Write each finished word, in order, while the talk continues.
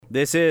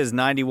This is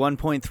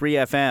 91.3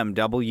 FM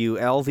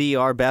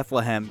WLVR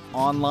Bethlehem,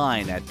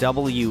 online at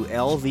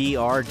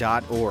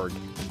WLVR.org.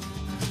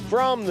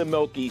 From the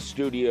Milky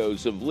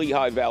Studios of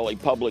Lehigh Valley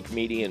Public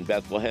Media in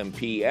Bethlehem,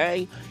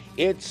 PA,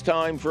 it's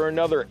time for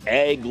another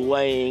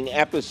egg-laying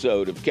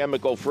episode of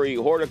chemical-free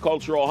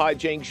horticultural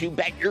hijinks. You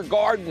bet your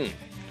garden.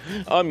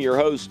 I'm your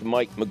host,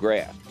 Mike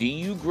McGrath. Do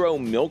you grow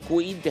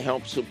milkweed to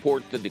help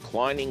support the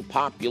declining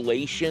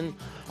population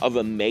of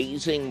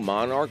amazing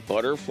monarch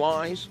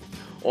butterflies?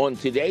 On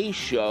today's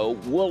show,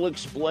 we'll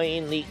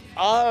explain the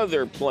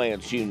other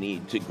plants you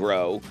need to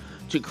grow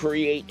to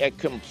create a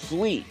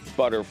complete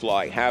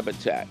butterfly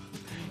habitat.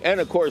 And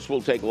of course,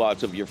 we'll take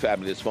lots of your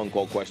fabulous phone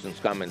call questions,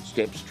 comments,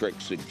 tips,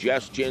 tricks,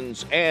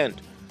 suggestions,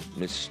 and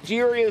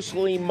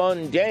mysteriously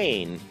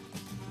mundane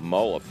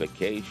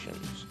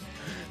mollifications.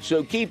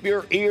 So keep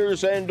your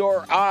ears and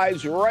or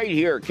eyes right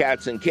here,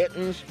 cats and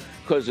kittens,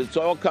 because it's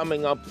all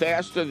coming up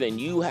faster than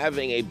you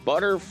having a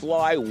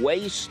butterfly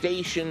way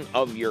station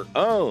of your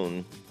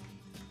own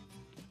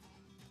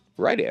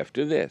right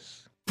after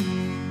this.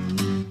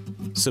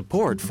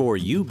 Support for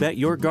You Bet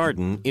Your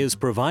Garden is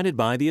provided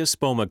by the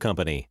Espoma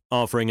Company,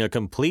 offering a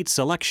complete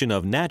selection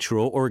of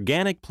natural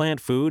organic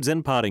plant foods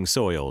and potting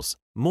soils.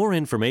 More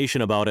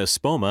information about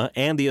Espoma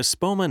and the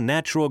Espoma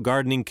Natural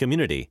Gardening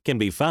Community can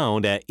be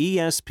found at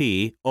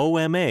espoma.com.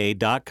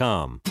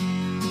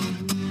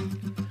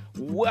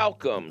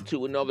 Welcome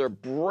to another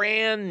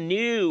brand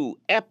new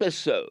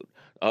episode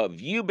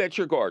of You Bet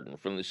Your Garden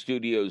from the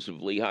studios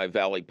of Lehigh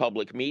Valley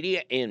Public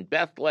Media in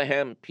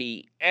Bethlehem,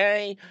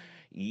 PA.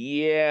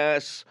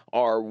 Yes,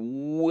 our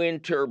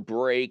winter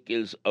break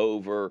is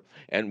over,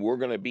 and we're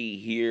going to be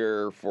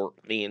here for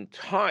the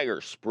entire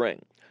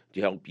spring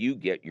to help you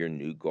get your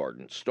new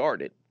garden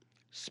started.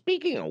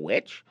 Speaking of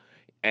which,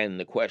 and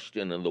the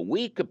question of the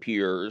week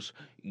appears,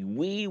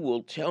 we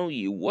will tell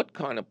you what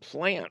kind of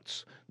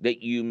plants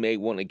that you may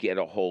want to get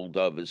a hold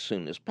of as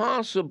soon as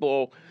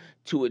possible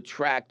to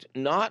attract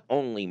not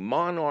only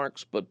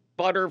monarchs, but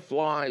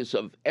butterflies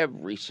of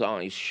every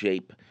size,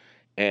 shape,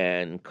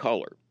 and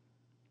color.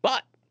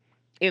 But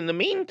in the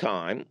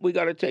meantime, we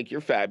got to take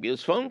your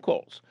fabulous phone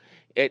calls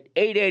at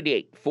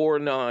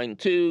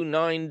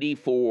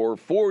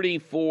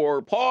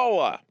 888-492-9444.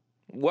 Paula,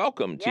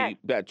 welcome to You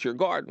Bet Your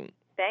Garden.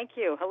 Thank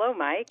you. Hello,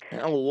 Mike.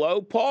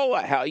 Hello,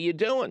 Paula. How you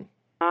doing?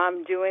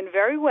 I'm doing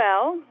very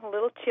well. A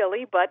little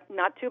chilly, but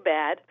not too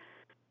bad.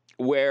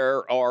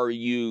 Where are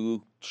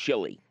you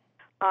chilly?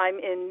 I'm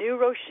in New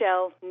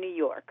Rochelle, New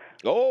York.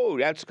 Oh,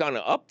 that's kind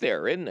of up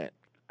there, isn't it?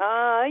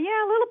 Yeah,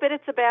 a little bit.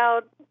 It's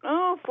about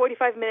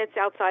 45 minutes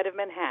outside of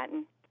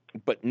Manhattan.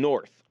 But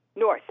north?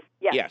 North,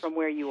 yes, from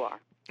where you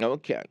are.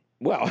 Okay.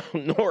 Well,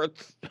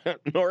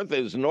 north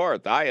is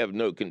north. I have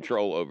no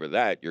control over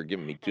that. You're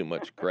giving me too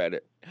much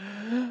credit.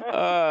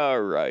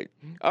 All right.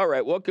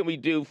 What can we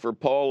do for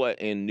Paula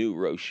in New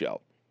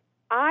Rochelle?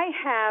 I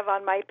have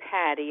on my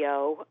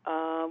patio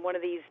one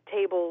of these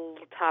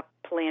tabletop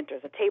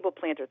planters, a table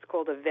planter. It's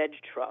called a veg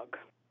trug.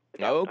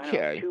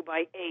 Okay.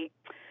 2x8.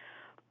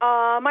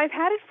 I've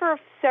had it for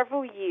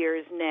several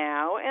years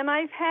now, and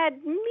I've had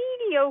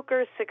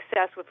mediocre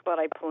success with what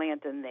I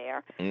plant in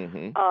there.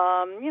 Mm-hmm.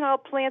 I'll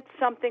plant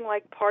something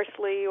like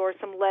parsley or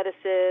some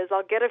lettuces.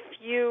 I'll get a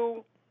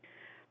few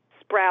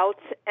sprouts,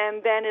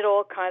 and then it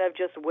all kind of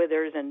just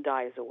withers and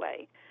dies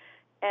away.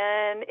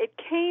 And it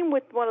came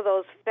with one of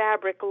those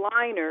fabric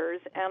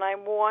liners, and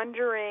I'm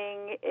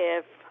wondering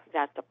if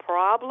that's a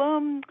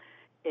problem,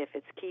 if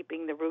it's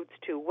keeping the roots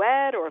too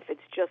wet, or if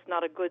it's just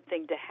not a good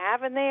thing to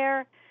have in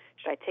there.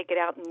 Should I take it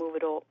out and move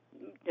it all,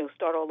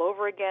 start all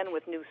over again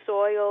with new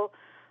soil?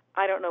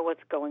 I don't know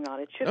what's going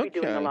on. It should be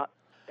doing a lot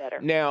better.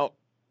 Now,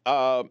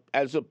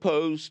 as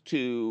opposed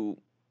to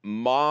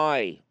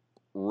my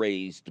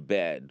raised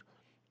bed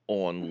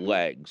on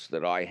legs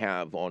that I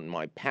have on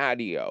my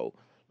patio,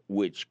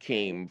 which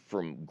came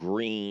from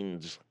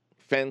Green's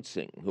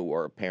Fencing, who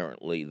are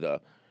apparently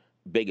the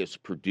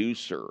biggest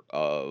producer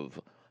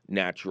of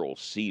natural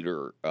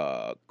cedar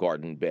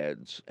garden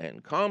beds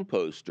and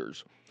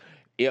composters.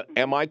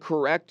 Am I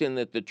correct in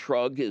that the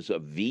trug is a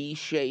V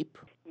shape?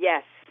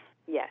 Yes.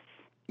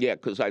 Yeah,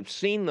 because I've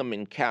seen them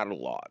in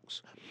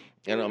catalogs,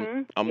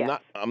 and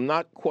I'm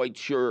not quite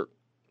sure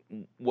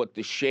what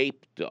the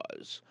shape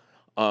does,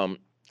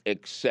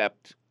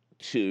 except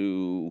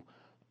to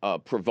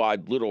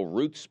provide little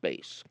root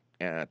space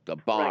at the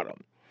bottom.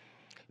 Right.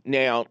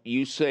 Now,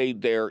 you say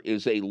there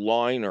is a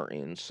liner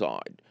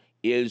inside.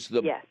 Is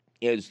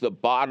the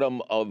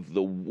bottom of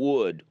the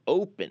wood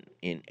open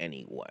in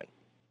any way?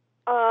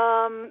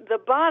 The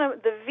bottom,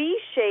 the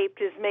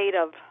V-shaped is made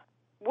of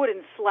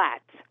wooden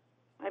slats.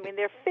 I mean,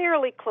 they're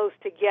fairly close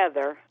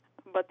together,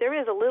 but there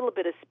is a little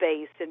bit of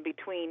space in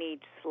between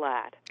each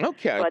slat.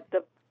 Okay. But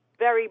the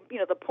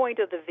point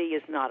of the V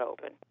is not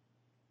open.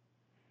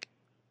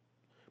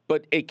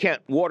 But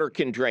water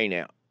can drain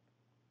out.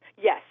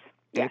 Yes.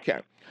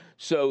 Okay.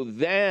 So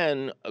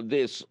then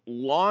this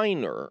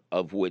liner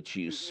of which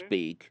you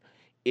speak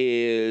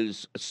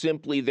is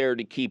simply there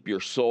to keep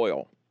your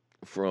soil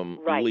from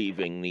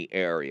leaving the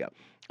area.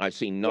 I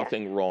see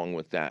nothing wrong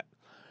with that.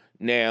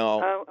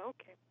 Now, Oh,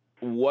 okay.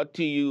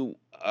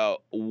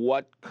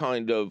 what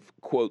kind of,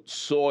 quote,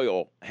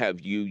 soil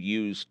have you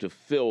used to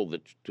fill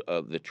the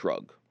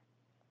trug?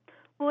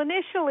 Well,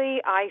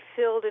 initially I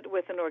filled it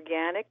with an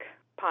organic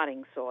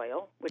potting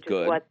soil, which is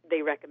Good. what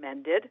they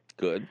recommended.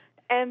 Good.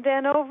 And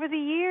then over the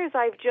years,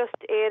 I've just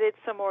added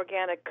some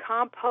organic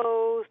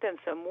compost and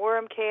some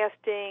worm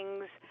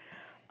castings,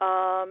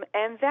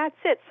 and that's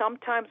it.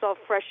 Sometimes I'll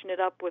freshen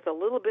it up with a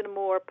little bit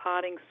more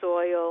potting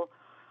soil,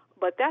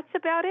 but that's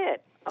about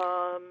it.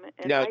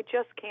 And Now, I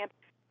just can't.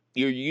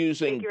 You're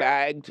using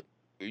bagged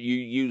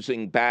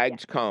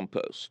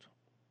compost.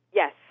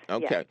 Yes.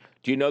 Okay. Yes.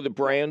 Do you know the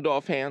brand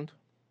offhand?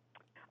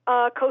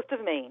 Coast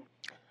of Maine.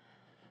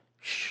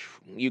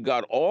 You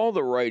got all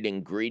the right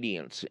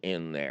ingredients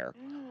in there.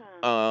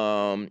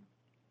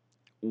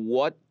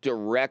 What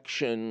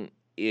direction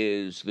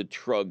is the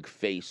trug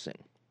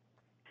facing?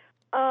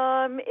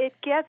 It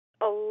gets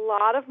a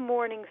lot of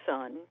morning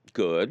sun.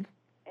 Good.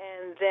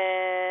 And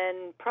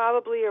then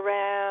probably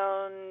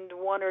around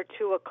 1 or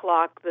 2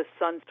 o'clock, the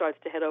sun starts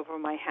to head over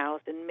my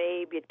house, and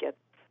maybe it gets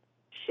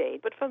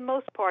shade. But for the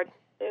most part,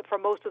 for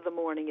most of the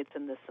morning, it's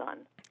in the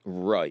sun.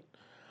 Right.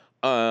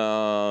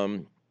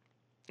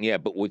 Yeah,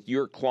 but with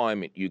your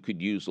climate, you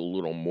could use a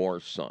little more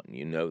sun.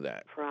 You know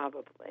that.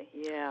 Probably,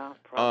 yeah,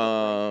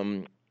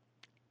 probably.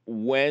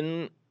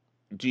 When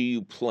do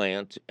you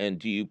plant, and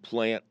do you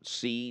plant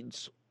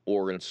seeds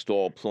or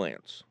install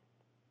plants?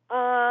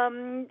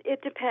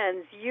 It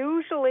depends.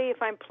 Usually,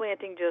 if I'm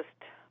planting just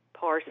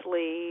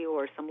parsley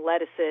or some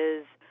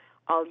lettuces,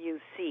 I'll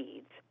use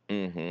seeds.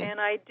 Mm-hmm. And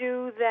I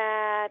do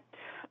that,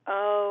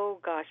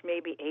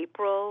 maybe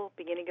April,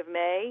 beginning of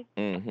May.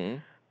 Mm-hmm.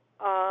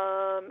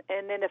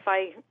 And then if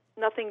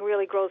nothing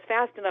really grows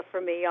fast enough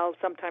for me, I'll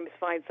sometimes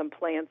find some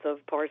plants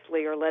of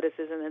parsley or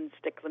lettuces and then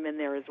stick them in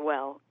there as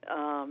well.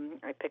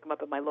 I pick them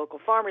up at my local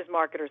farmer's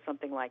market or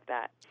something like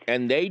that.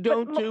 And they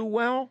don't do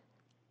well?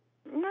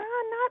 No,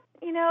 not,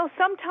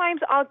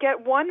 sometimes I'll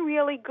get one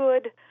really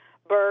good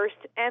burst,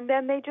 and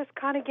then they just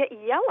kind of get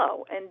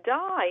yellow and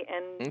die.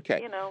 And,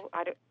 okay.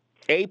 I don't.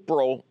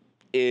 April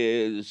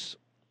is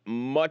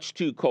much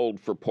too cold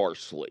for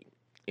parsley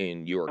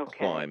in your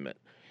climate.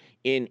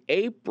 In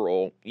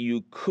April,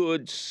 you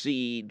could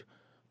seed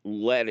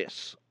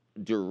lettuce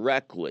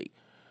directly.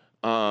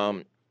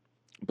 But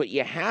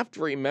you have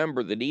to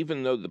remember that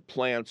even though the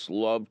plants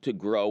love to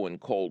grow in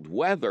cold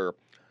weather,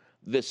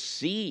 the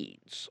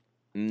seeds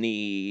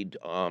need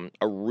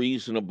a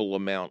reasonable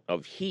amount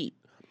of heat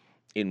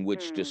in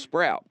which to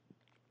sprout.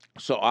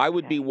 So I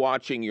would be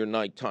watching your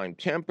nighttime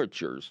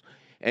temperatures.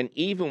 And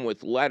even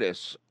with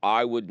lettuce,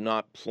 I would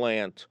not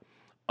plant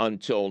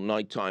until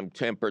nighttime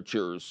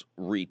temperatures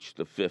reach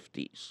the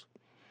 50s.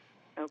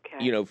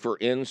 Okay. For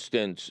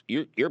instance,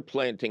 you're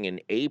planting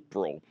in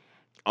April.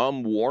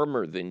 I'm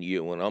warmer than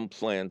you, and I'm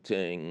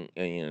planting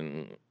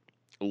in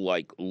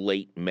like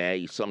late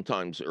May,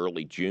 sometimes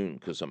early June,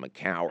 because I'm a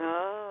coward.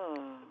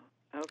 Oh,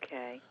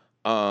 okay.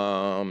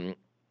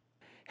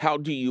 How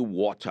do you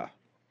water?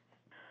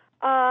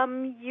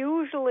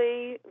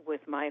 Usually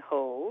with my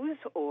hose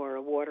or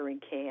a watering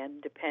can,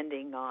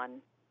 depending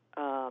on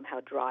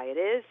how dry it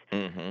is.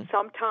 Mm-hmm.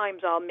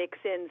 Sometimes I'll mix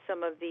in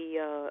some of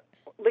the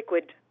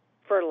liquid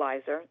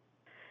fertilizer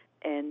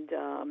and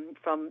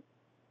from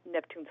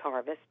Neptune's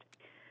Harvest.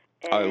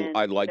 And,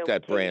 I like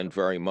that brand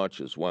very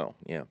much as well.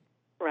 Yeah.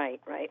 Right.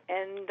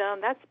 And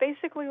that's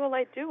basically all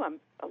I do. I'm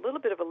a little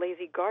bit of a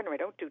lazy gardener. I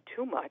don't do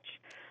too much.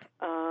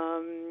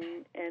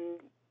 And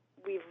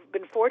we've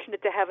been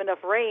fortunate to have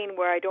enough rain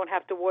where I don't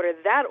have to water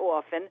that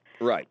often.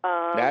 Right.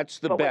 That's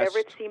the but best. Whenever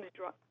it seems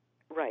dry.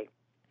 Right.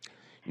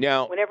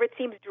 Now, whenever it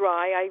seems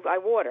dry, I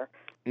water.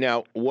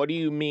 Now, what do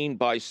you mean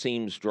by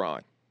seems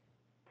dry?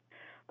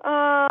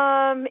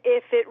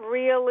 If it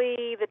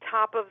really, the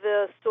top of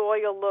the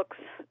soil looks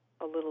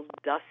a little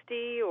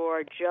dusty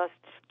or just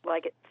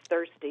like it's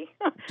thirsty.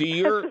 That's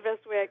the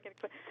best way I can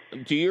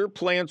explain. Do your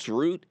plants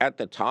root at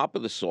the top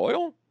of the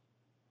soil?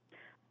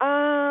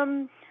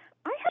 I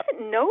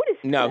haven't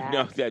noticed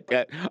that.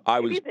 that I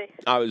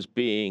was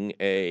being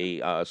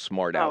a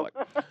smart aleck.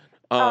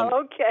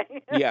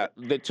 Okay. Yeah,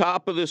 the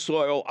top of the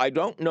soil, I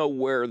don't know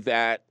where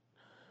that,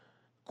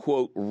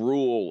 quote,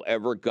 rule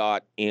ever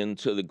got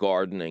into the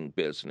gardening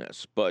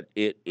business, but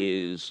it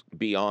is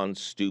beyond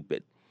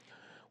stupid.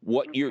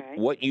 What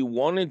you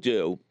want to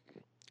do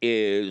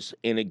is,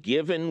 in a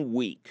given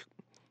week,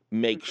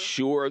 make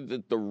sure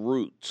that the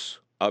roots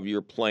of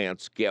your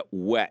plants get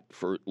wet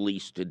for at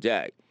least a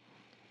day.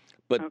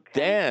 But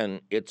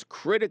then it's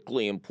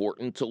critically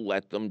important to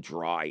let them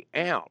dry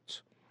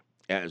out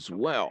as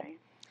well.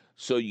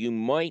 So you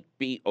might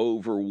be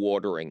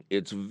overwatering.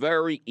 It's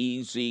very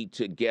easy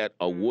to get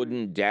a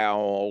wooden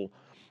dowel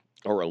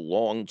or a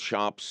long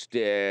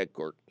chopstick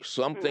or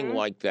something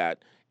like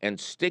that and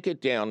stick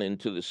it down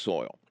into the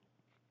soil.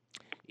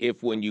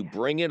 If when you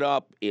bring it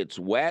up, it's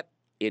wet,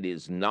 it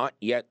is not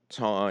yet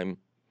time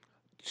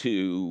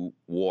to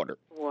water.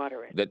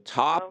 Water it. The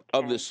top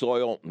of the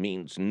soil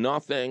means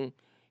nothing.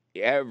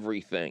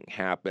 Everything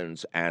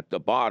happens at the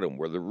bottom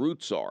where the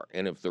roots are.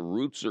 And if the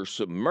roots are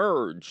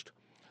submerged,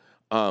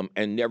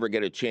 and never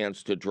get a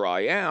chance to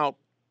dry out,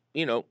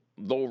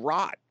 they'll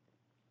rot.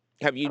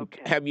 Have you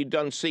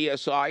done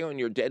CSI on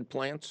your dead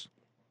plants?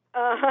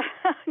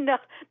 No,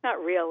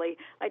 not really.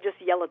 I just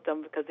yell at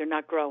them because they're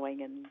not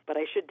growing, but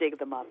I should dig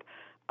them up.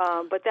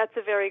 But that's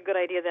a very good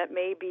idea. That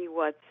may be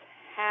what's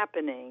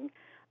happening.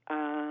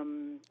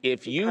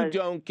 If you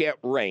don't get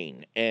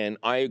rain, and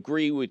I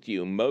agree with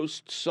you,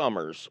 most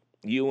summers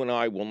you and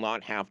I will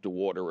not have to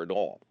water at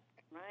all.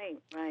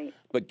 Right.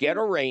 But get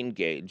a rain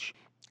gauge,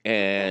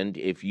 and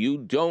if you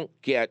don't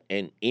get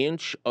an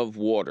inch of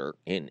water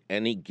in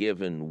any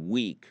given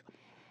week,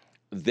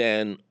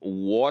 then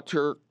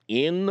water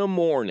in the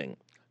morning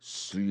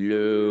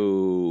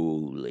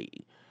slowly.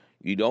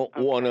 You don't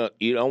want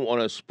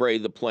to spray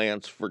the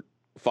plants for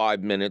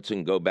 5 minutes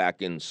and go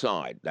back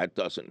inside. That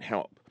doesn't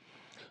help.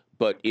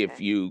 But if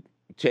you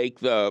take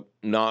the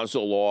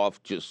nozzle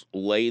off, just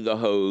lay the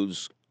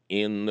hose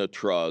in the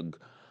trug,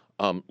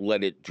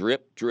 let it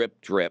drip, drip,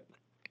 drip,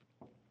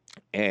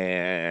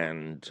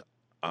 and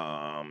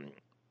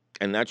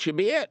that should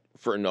be it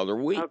for another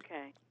week.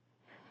 Okay.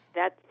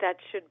 That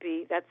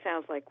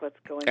sounds like what's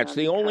going on. That's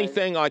the only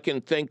thing I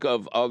can think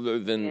of other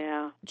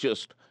than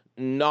just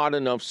not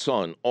enough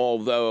sun.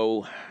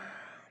 Although,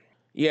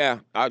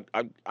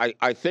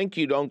 I think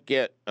you don't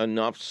get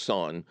enough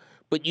sun,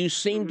 but you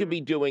seem to be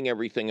doing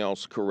everything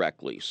else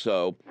correctly.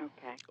 So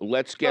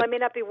let's get... Well, I may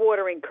not be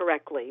watering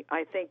correctly.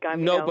 I think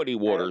I'm... Nobody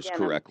waters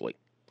correctly.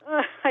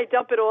 I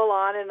dump it all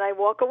on and I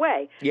walk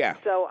away. Yeah.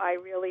 So I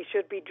really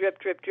should be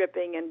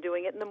dripping and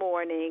doing it in the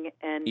morning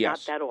and not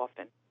that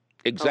often.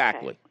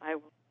 Exactly.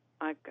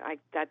 Okay.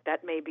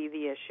 That may be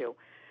the issue.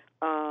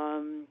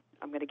 I'm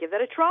going to give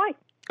that a try.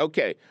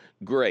 Okay,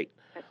 great.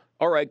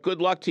 All right,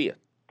 good luck to you.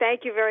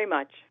 Thank you very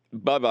much.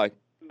 Bye-bye.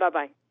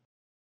 Bye-bye.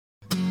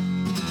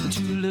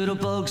 Two little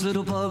bugs,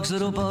 little bugs,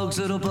 little bugs,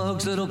 little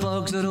bugs, little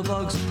bugs, little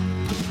bugs.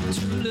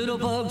 Two little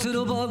bugs,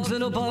 little bugs,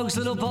 little bugs,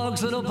 little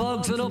bugs, little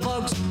bugs, little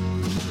bugs.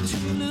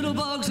 Two little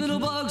bugs, little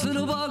bugs,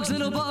 little bugs,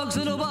 little bugs,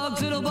 little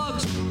bugs, little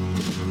bugs. Two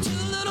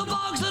little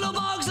bugs, little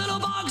bugs, little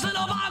bugs,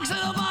 little bugs,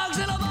 little bugs,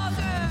 little bugs.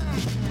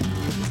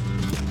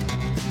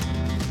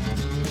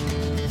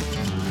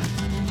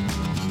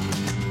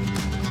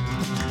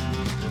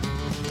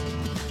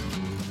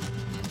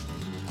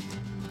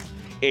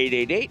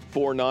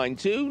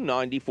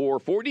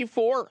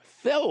 888-492-9444.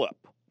 Philip,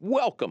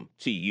 welcome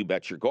to You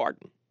Bet Your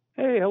Garden.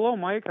 Hey, hello,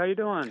 Mike. How you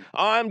doing?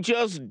 I'm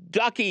just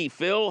Ducky,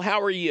 Phil. How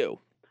are you?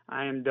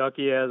 I am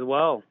Ducky as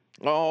well.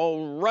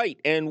 All right.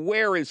 And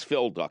where is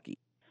Phil Ducky?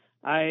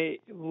 I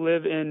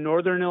live in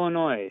northern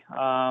Illinois,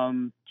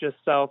 just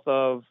south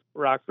of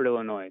Rockford,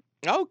 Illinois.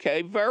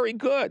 Okay, very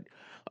good.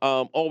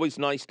 Always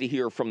nice to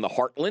hear from the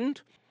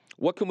heartland.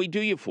 What can we do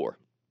you for?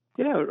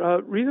 Yeah,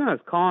 reason I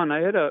was calling, I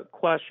had a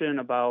question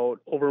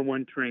about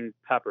overwintering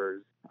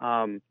peppers.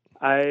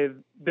 I've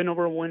been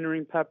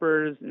overwintering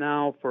peppers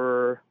now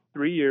for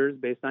 3 years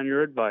based on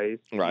your advice.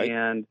 Right.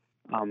 And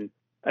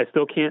I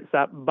still can't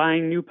stop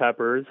buying new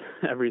peppers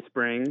every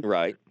spring.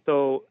 Right.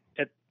 So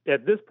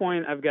at this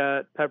point, I've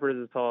got peppers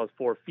as tall as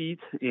 4 feet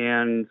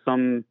and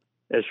some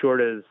as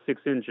short as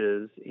 6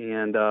 inches.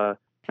 And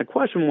my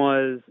question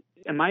was,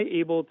 am I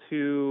able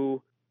to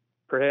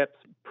perhaps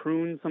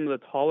prune some of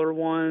the taller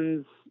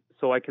ones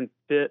so I can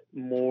fit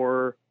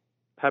more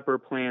pepper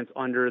plants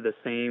under the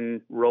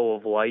same row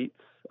of lights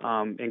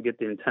and get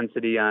the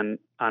intensity on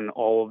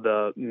all of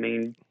the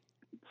main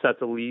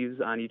sets of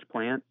leaves on each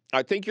plant?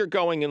 I think you're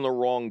going in the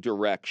wrong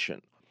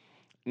direction.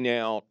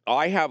 Now,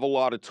 I have a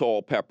lot of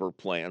tall pepper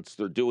plants.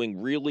 They're doing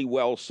really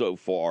well so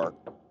far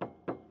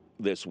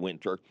this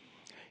winter.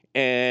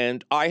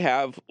 And I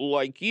have,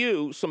 like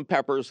you, some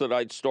peppers that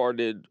I'd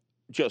started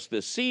just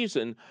this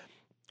season,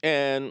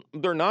 and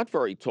they're not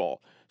very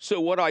tall. So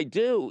what I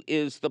do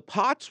is the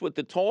pots with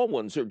the tall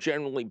ones are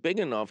generally big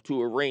enough to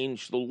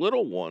arrange the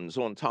little ones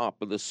on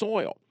top of the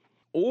soil.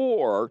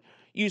 Or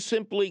you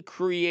simply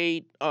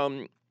create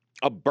a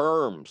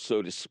berm,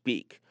 so to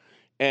speak,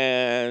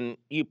 and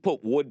you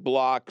put wood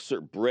blocks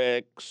or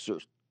bricks or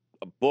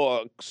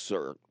books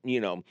or,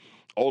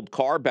 old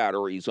car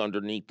batteries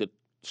underneath the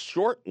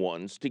short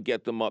ones to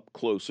get them up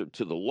closer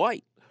to the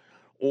light.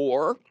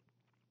 Or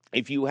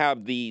if you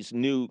have these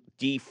new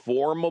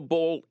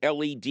deformable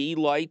LED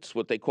lights,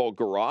 what they call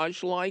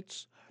garage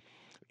lights,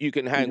 you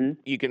can hang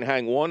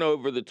one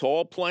over the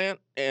tall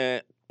plants,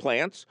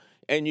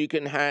 and you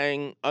can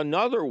hang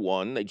another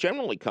one. They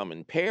generally come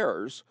in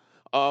pairs,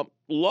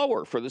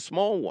 lower for the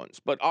small ones.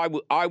 But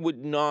I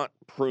would not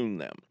prune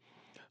them.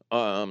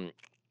 I'm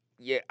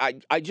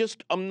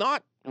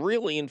not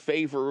really in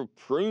favor of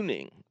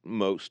pruning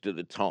most of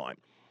the time.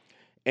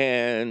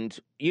 And,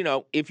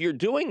 if you're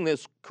doing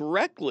this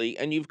correctly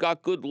and you've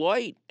got good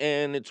light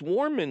and it's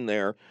warm in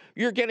there,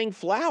 you're getting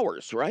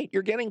flowers, right?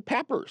 You're getting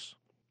peppers.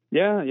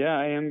 Yeah,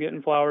 I am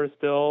getting flowers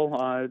still.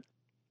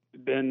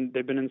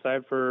 They've been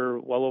inside for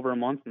well over a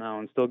month now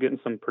and still getting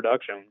some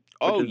production,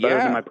 which is better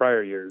than my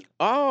prior years.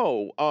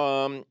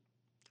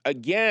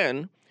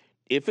 Again,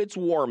 if it's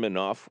warm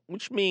enough,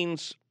 which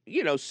means,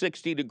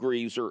 60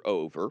 degrees or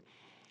over,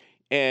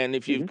 And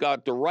if you've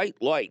got the right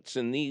lights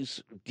and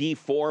these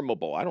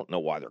deformable, I don't know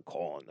why they're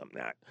calling them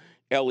that,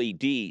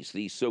 LEDs,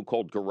 these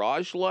so-called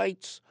garage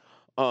lights,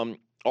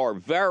 are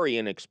very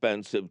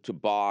inexpensive to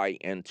buy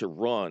and to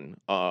run.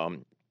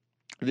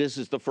 This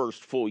is the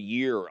first full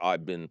year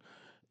I've been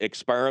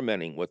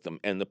experimenting with them,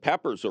 and the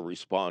peppers are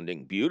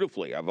responding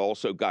beautifully. I've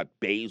also got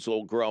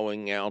basil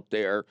growing out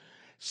there,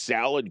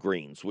 salad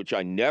greens, which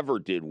I never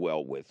did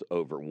well with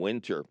over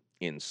winter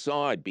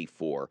inside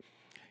before.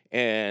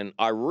 And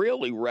I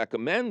really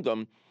recommend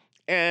them.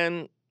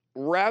 And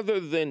rather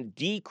than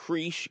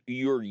decrease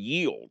your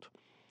yield,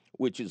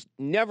 which is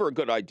never a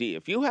good idea,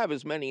 if you have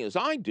as many as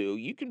I do,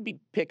 you can be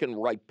picking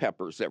ripe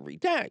peppers every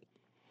day.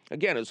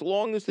 Again, as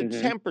long as the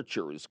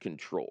temperature is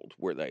controlled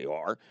where they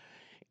are.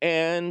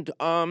 And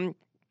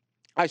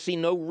I see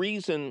no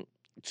reason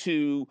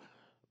to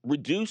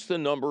reduce the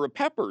number of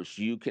peppers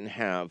you can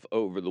have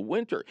over the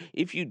winter.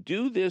 If you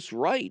do this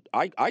right,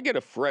 I get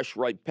a fresh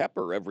ripe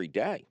pepper every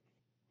day.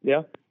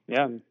 Yeah,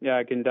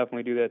 I can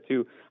definitely do that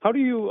too. How do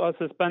you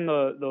suspend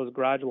those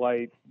garage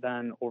lights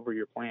then over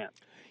your plants?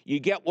 You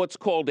get what's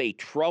called a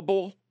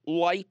trouble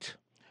light.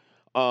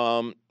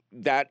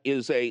 That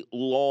is a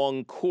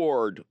long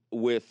cord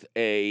with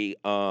a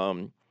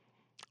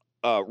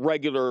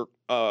regular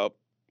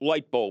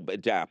light bulb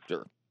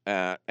adapter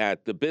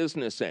at the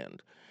business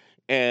end.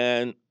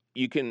 And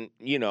you can,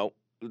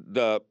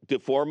 the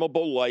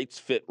deformable lights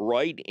fit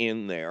right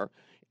in there.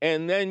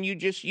 And then you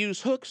just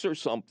use hooks or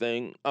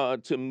something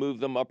to move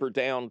them up or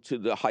down to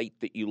the height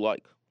that you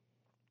like.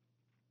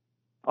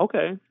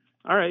 Okay.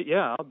 All right.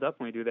 Yeah, I'll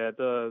definitely do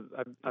that.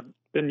 I've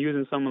been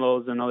using some of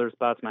those in other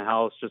spots in my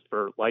house just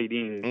for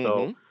lighting.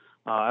 So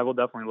I will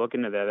definitely look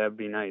into that. That'd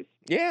be nice.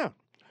 Yeah.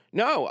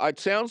 No, it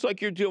sounds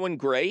like you're doing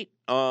great.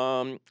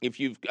 If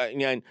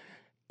and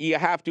you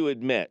have to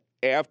admit,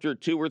 after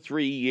 2 or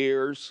 3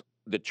 years,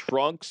 the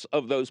trunks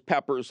of those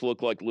peppers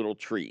look like little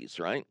trees,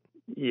 right?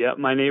 Yeah,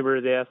 my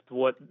neighbors asked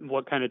what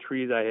kind of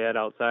trees I had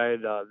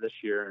outside this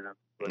year, and I'm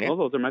like, well,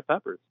 those are my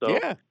peppers. So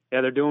yeah,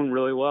 they're doing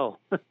really well.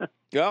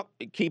 Yeah,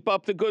 keep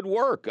up the good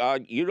work.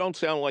 You don't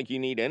sound like you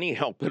need any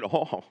help at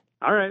all.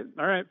 All right,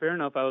 fair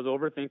enough. I was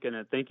overthinking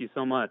it. Thank you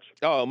so much.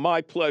 Oh,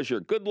 my pleasure.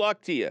 Good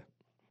luck to you.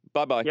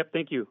 Bye-bye. Yep,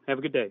 thank you. Have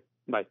a good day.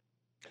 Bye.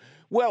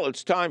 Well,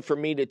 it's time for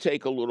me to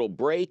take a little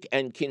break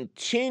and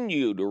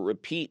continue to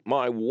repeat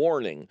my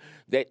warning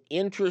that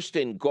interest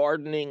in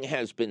gardening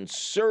has been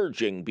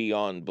surging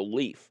beyond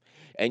belief,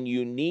 and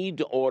you need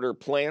to order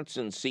plants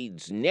and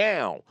seeds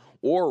now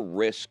or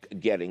risk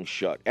getting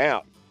shut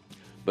out.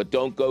 But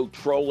don't go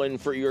trolling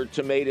for your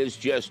tomatoes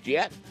just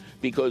yet,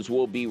 because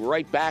we'll be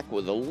right back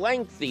with a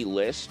lengthy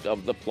list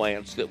of the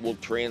plants that will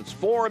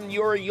transform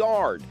your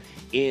yard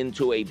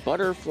into a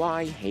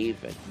butterfly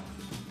haven.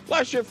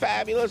 Plus your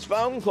fabulous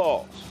phone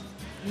calls.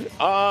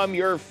 I'm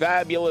your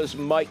fabulous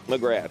Mike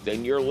McGrath,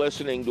 and you're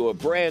listening to a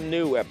brand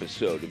new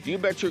episode of You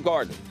Bet Your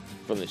Garden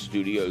from the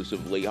studios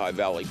of Lehigh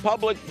Valley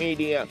Public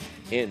Media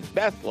in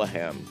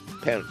Bethlehem,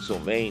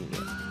 Pennsylvania.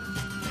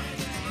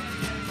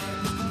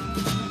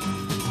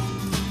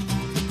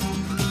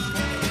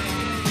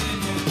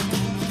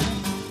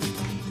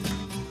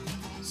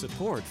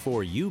 Support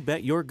for You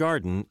Bet Your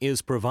Garden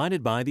is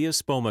provided by the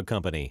Espoma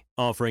Company,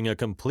 offering a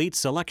complete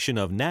selection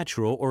of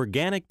natural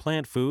organic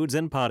plant foods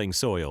and potting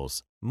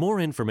soils. More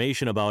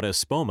information about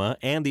Espoma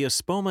and the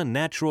Espoma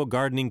Natural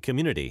Gardening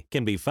Community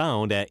can be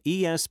found at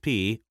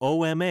espoma.com.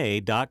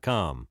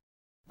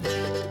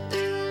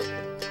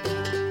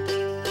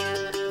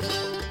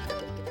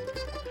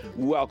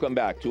 Welcome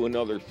back to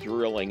another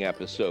thrilling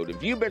episode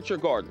of You Bet Your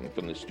Garden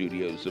from the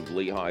studios of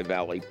Lehigh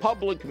Valley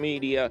Public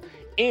Media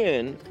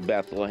in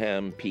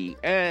Bethlehem,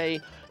 PA.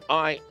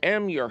 I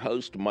am your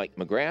host, Mike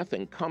McGrath,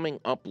 and coming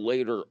up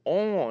later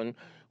on,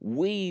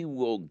 we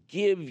will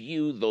give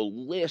you the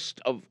list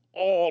of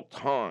all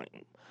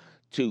time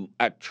to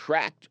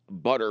attract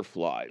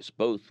butterflies,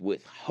 both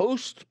with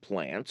host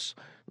plants,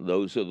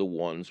 those are the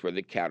ones where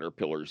the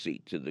caterpillars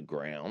eat to the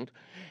ground,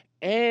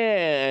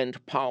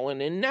 and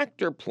pollen and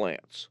nectar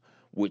plants,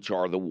 which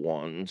are the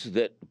ones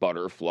that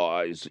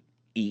butterflies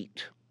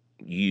eat,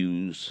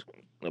 use.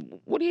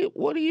 What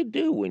do you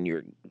do when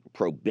your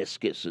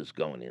proboscis is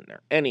going in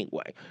there?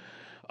 Anyway,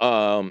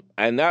 and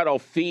that'll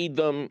feed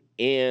them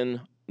in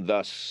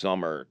the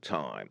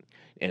summertime.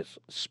 It's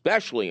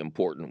especially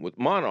important with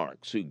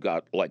monarchs who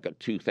got like a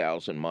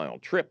 2,000-mile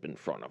trip in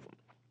front of them.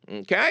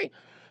 Okay?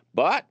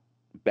 But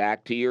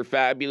back to your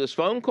fabulous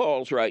phone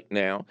calls right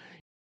now.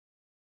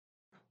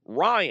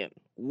 Ryan,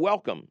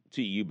 welcome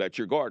to You Bet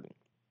Your Garden.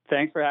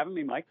 Thanks for having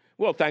me, Mike.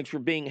 Well, thanks for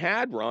being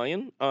had,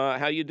 Ryan.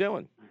 How you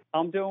doing?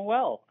 I'm doing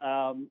well.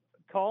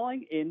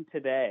 Calling in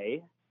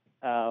today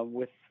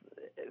with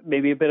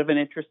maybe a bit of an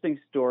interesting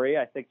story.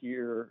 I think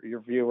your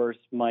viewers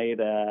might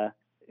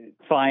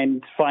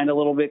find a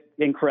little bit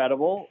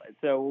incredible.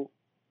 So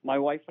my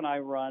wife and I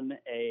run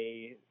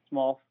a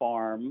small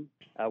farm.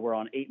 We're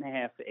on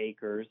 8.5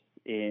 acres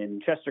in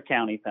Chester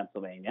County,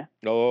 Pennsylvania.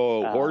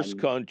 Oh, horse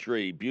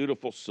country,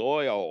 beautiful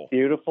soil.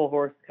 Beautiful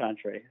horse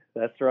country.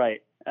 That's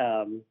right.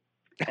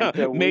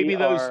 So maybe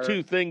those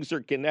two things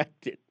are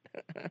connected.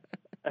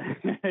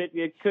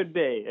 it could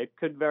be. It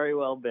could very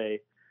well be.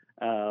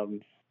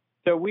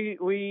 So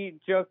we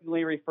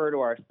jokingly refer to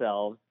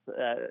ourselves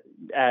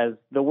as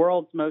the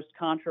world's most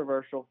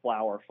controversial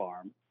flower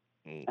farm.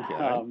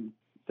 Okay.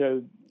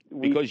 So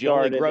because you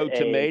only grow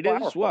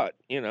tomatoes? What?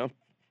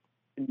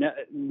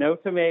 No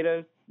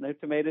tomatoes. No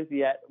tomatoes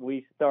yet.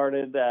 We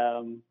started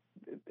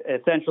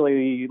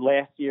essentially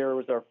last year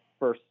was our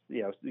first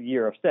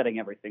year of setting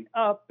everything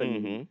up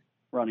and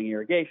running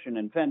irrigation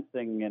and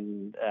fencing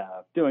and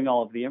doing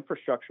all of the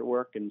infrastructure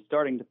work and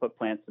starting to put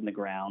plants in the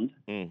ground.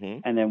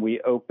 And then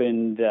we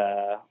opened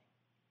to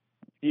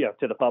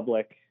the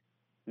public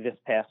this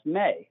past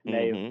May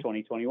of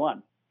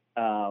 2021.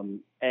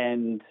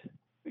 And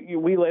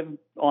we live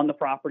on the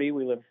property.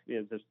 We live,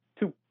 there's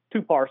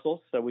two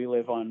parcels. So we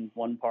live on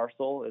one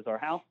parcel is our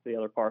house. The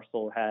other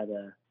parcel had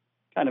a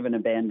kind of an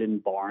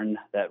abandoned barn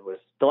that was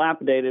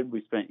dilapidated.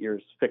 We spent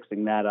years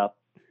fixing that up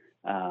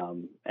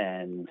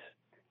and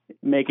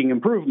making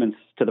improvements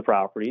to the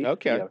property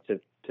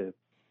to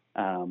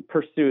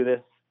pursue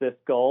this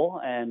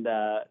goal. And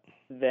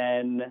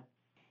then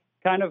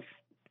kind of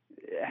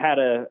had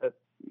a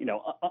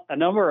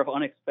number of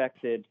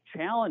unexpected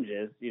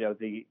challenges.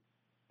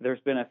 There's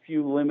been a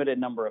few limited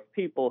number of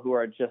people who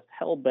are just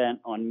hell-bent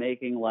on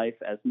making life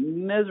as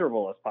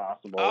miserable as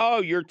possible.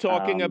 Oh, you're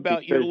talking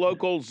about your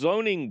local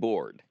zoning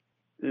board.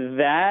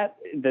 So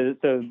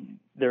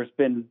there's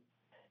been,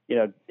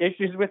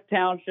 issues with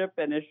township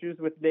and issues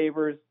with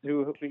neighbors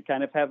who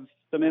kind of have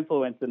some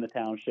influence in the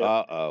township.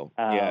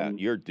 Yeah,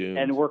 you're doomed.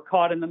 And we're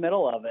caught in the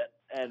middle of it,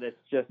 and it's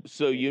just.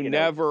 So you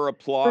never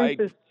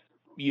applied.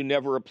 You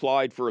never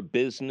applied for a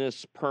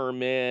business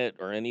permit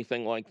or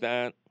anything like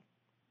that?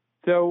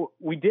 So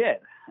we did,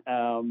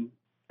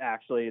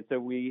 actually. So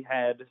we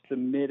had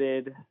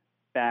submitted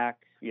back,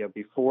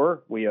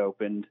 before we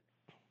opened,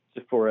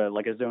 just for a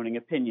zoning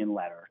opinion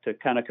letter to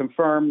kind of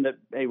confirm that,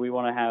 hey, we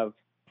want to have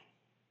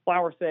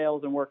flower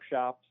sales and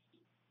workshops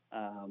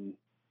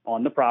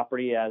on the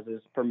property as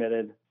is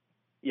permitted.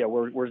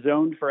 We're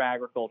zoned for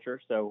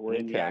agriculture, so we're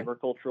in the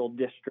agricultural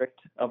district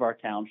of our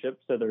township.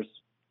 So there's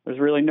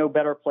really no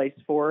better place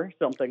for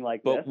something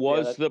like this. But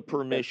was the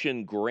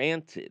permission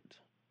granted?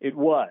 It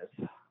was.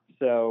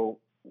 So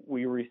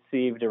we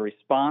received a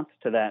response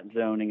to that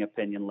zoning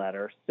opinion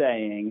letter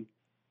saying,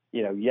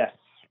 yes,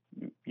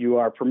 you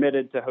are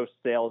permitted to host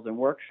sales and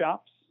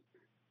workshops,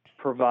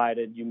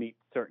 provided you meet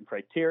certain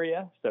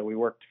criteria. So we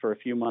worked for a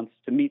few months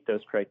to meet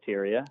those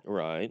criteria.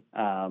 Right.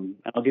 And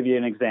I'll give you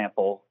an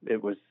example.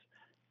 It was,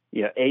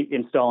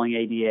 installing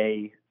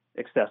ADA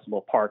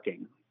accessible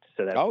parking.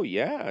 So that,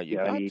 you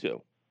got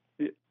to.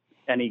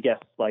 Any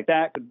guests like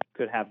that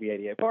could have the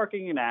ADA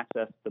parking and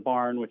access the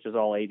barn, which is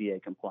all ADA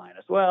compliant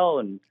as well.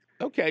 And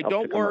okay,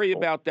 don't worry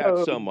about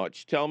that so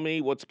much. Tell me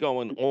what's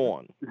going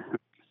on.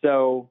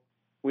 So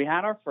we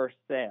had our first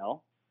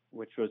sale,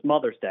 which was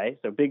Mother's Day,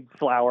 so big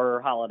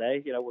flower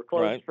holiday. We're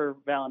closed for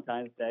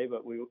Valentine's Day,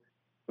 but we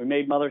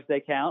made Mother's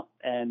Day count,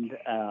 and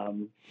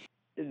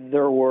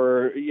there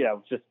were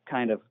just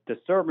kind of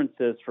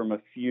disturbances from a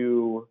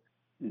few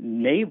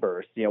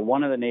neighbors.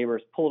 One of the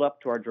neighbors pulled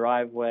up to our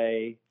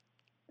driveway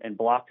and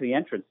blocked the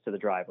entrance to the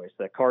driveway so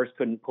that cars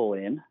couldn't pull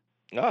in.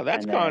 Oh,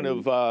 that's kind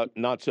of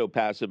not so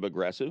passive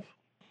aggressive.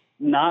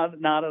 Not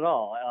at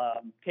all.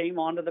 Came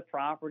onto the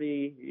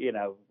property,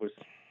 was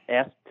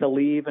asked to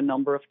leave a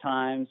number of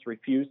times,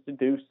 refused to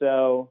do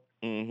so,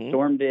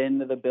 stormed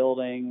into the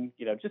building,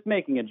 just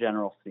making a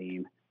general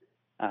scene.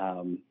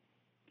 And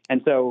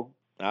so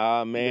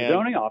the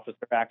zoning officer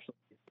actually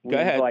was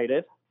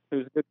invited,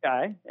 who's a good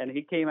guy, and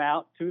he came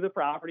out to the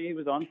property. He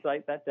was on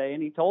site that day,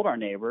 and he told our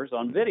neighbors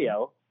on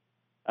video,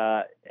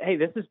 hey,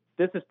 this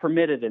is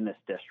permitted in this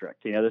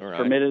district. This is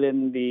permitted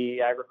in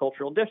the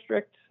agricultural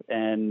district,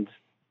 and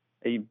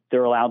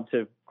they're allowed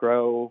to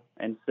grow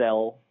and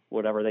sell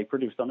whatever they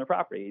produce on their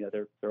property.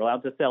 They're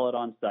allowed to sell it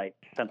on site.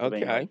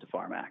 Pennsylvania Right to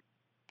Farm Act.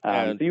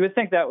 So you would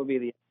think that would be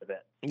the end of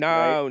it.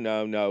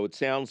 No. It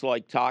sounds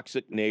like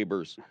toxic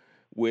neighbors,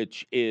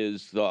 which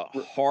is the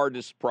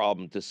hardest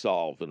problem to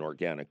solve in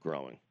organic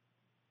growing.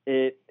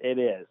 It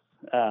is.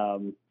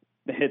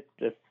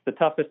 It's the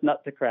toughest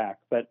nut to crack,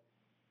 but.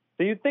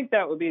 So you'd think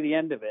that would be the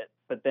end of it,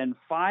 but then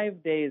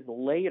 5 days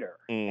later,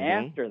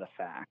 after the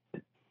fact,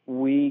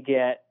 we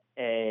get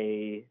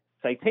a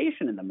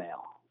citation in the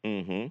mail.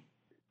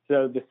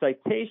 So the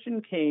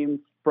citation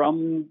came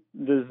from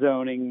the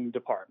zoning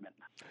department.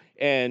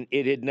 And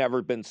it had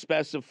never been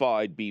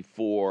specified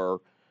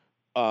before.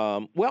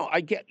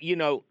 I get,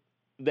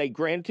 they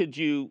granted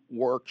you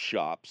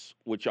workshops,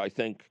 which I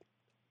think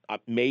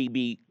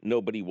maybe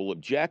nobody will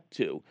object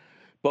to,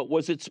 but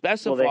was it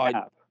specified? Well, they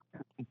have.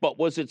 But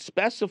was it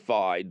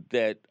specified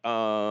that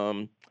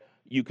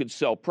you could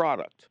sell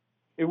product?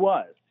 It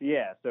was,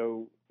 yeah.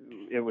 So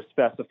it was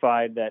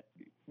specified that,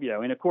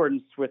 in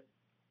accordance with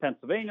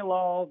Pennsylvania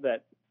law,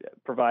 that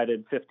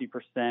provided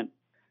 50%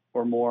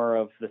 or more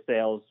of the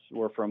sales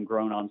were from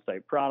grown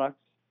on-site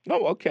products.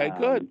 Oh, okay,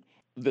 good.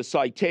 The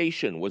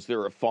citation, was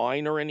there a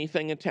fine or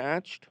anything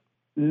attached?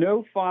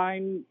 No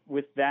fine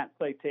with that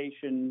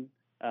citation,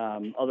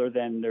 other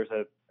than there's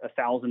a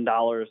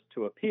 $1,000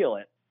 to appeal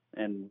it,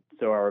 and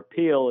so our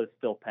appeal is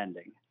still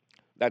pending.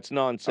 That's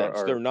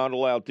nonsense. They're not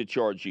allowed to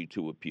charge you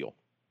to appeal,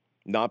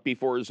 not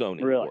before a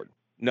zoning board.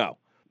 No.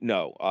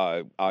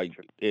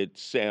 It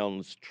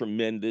sounds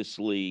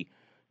tremendously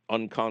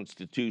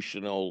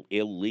unconstitutional,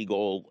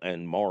 illegal,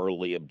 and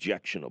morally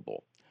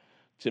objectionable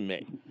to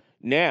me.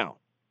 Now,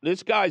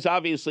 this guy's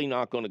obviously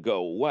not going to go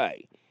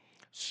away.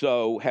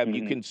 So have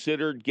you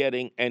considered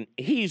getting, and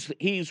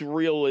he's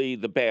really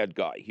the bad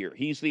guy here.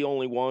 He's the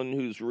only one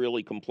who's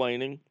really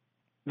complaining.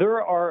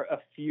 There are a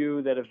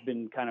few that have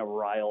been kind of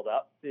riled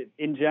up.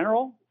 In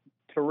general,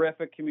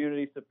 terrific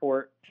community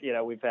support.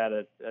 We've had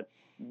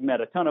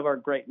met a ton of our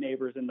great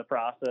neighbors in the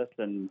process,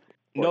 and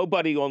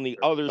nobody on the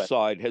other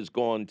side has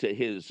gone to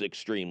his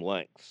extreme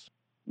lengths.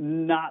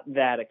 Not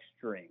that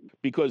extreme.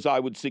 Because I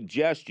would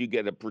suggest you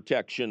get a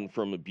protection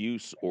from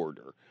abuse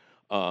order,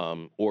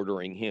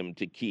 ordering him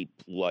to keep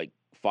like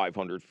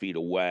 500 feet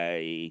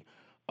away,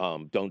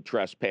 don't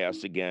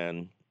trespass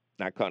again,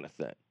 that kind of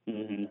thing.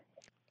 Mm-hmm.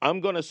 I'm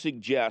going to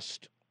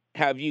suggest,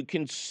 have you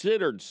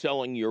considered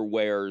selling your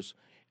wares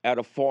at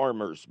a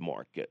farmer's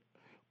market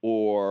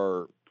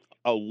or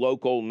a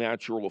local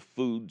natural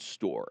food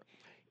store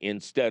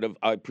instead of,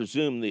 I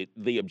presume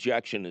the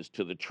objection is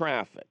to the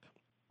traffic.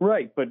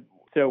 Right, but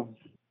so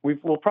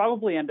we'll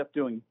probably end up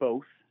doing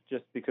both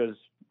just because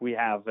we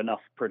have enough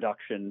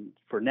production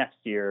for next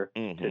year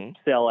to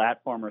sell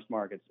at farmers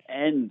markets,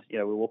 and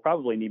we will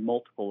probably need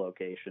multiple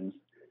locations.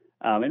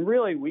 And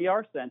really, we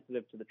are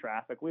sensitive to the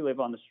traffic. We live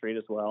on the street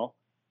as well.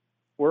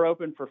 We're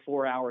open for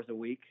 4 hours a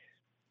week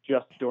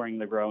just during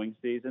the growing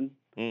season.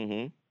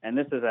 Mm-hmm. And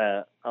this is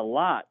a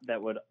lot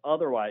that would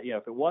otherwise,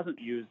 if it wasn't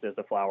used as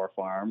a flower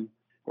farm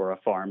or a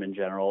farm in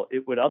general,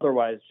 it would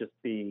otherwise just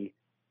be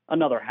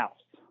another house.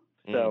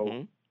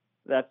 So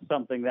that's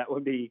something that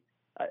would be,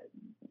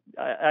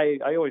 I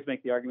always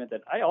make the argument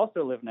that I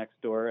also live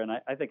next door, and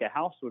I think a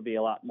house would be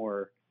a lot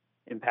more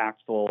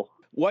impactful.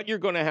 What you're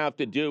going to have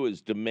to do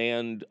is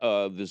demand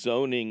the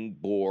zoning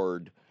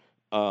board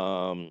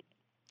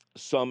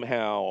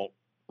somehow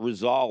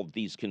resolve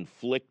these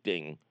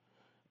conflicting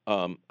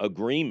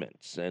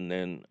agreements and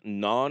then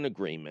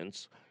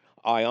non-agreements.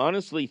 I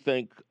honestly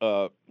think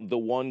the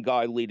one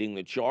guy leading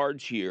the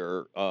charge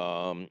here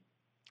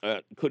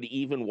could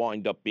even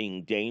wind up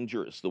being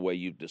dangerous the way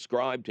you've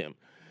described him.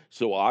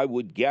 So I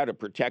would get a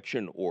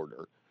protection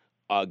order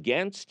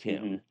against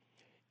him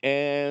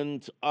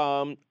and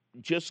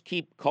just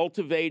keep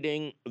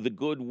cultivating the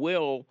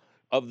goodwill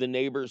of the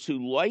neighbors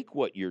who like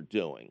what you're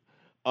doing.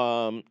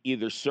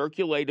 Either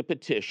circulate a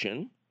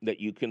petition that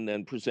you can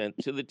then present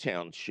to the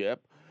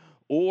township,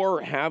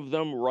 or have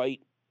them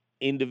write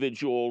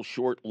individual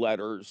short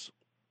letters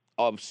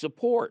of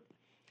support.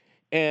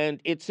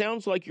 And it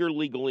sounds like you're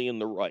legally in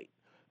the right.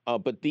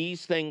 But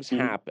these things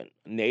happen.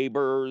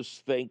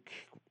 Neighbors think,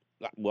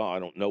 well, I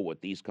don't know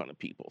what these kind of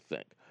people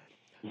think.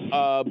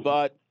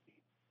 But,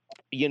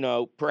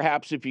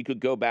 perhaps if you could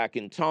go back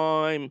in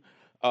time,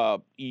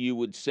 you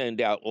would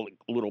send out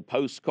little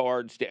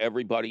postcards to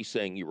everybody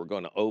saying you were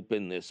going to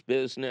open this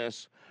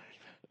business.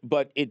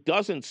 But it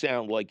doesn't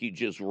sound like you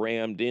just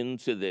rammed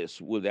into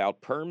this without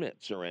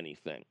permits or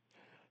anything.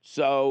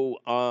 So,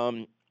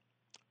 out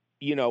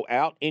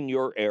in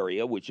your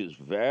area, which is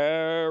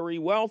very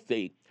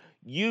wealthy,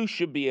 you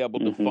should be able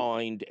to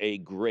find a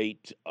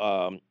great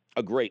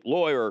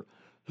lawyer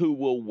who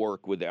will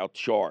work without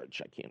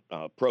charge.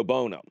 Pro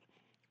bono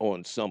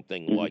on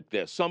something like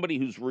this. Somebody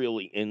who's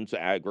really into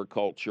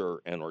agriculture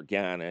and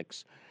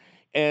organics.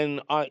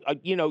 And,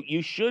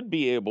 you should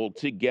be able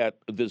to get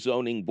the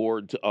zoning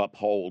board to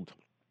uphold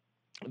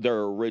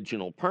their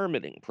original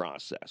permitting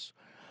process.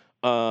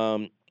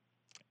 But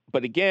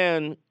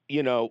again,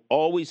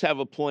 always have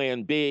a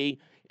plan B.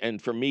 And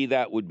for me,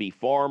 that would be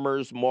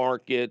farmers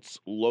markets,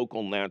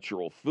 local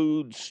natural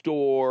food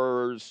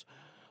stores,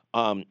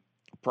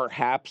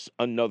 perhaps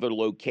another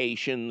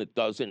location that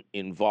doesn't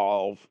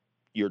involve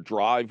your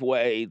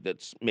driveway,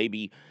 that's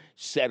maybe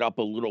set up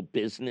a little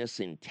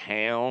business in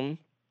town,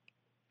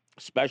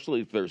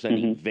 especially if there's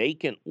any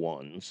vacant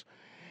ones.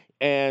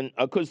 And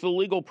because the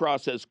legal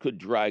process could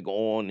drag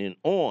on and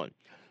on.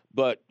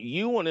 But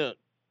you want to,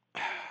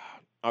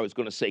 I was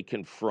going to say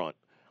confront.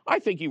 I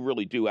think you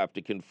really do have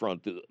to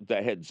confront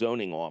the head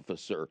zoning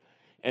officer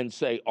and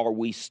say, are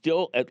we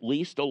still at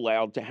least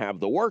allowed to have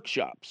the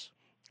workshops?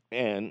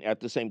 And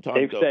at the same time,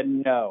 they've said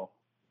no.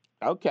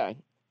 Okay.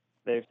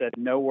 They've said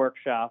no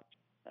workshops.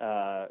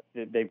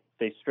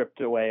 They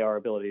stripped away our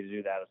ability to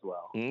do that as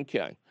well.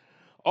 Okay.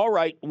 All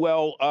right.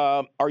 Well,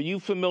 are you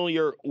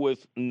familiar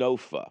with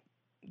NOFA,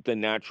 the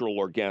Natural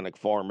Organic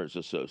Farmers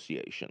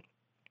Association?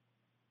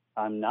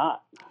 I'm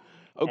not.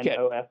 Okay.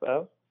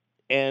 NOFO?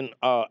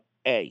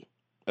 A.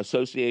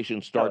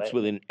 Association starts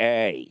with an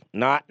A,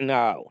 not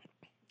no.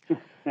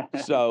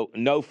 So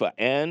NOFA,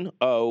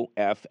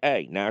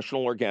 N-O-F-A,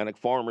 National Organic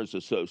Farmers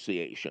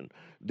Association.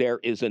 There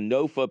is a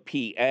NOFA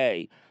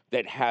PA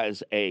that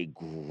has a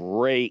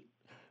great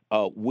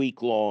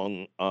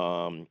week-long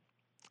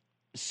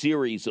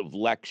series of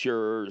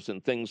lectures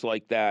and things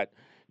like that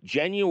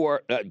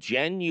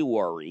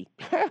January.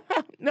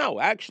 No,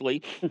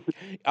 actually,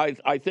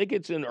 I think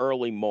it's in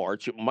early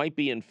March. It might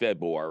be in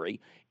February,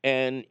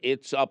 and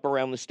it's up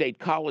around the State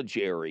College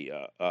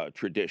area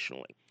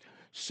traditionally.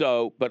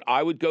 So, but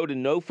I would go to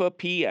NOFA,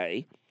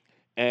 PA,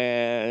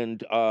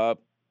 and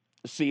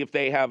see if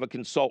they have a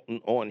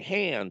consultant on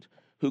hand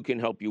who can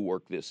help you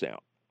work this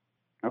out.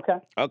 Okay.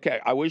 Okay.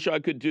 I wish I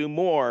could do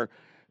more,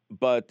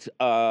 but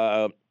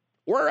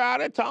we're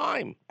out of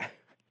time.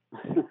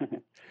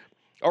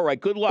 All right.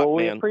 Good luck, well,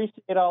 we man.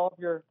 appreciate all of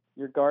your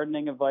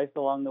gardening advice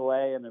along the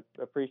way, and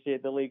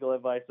appreciate the legal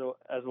advice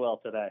as well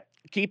today.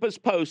 Keep us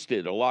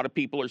posted. A lot of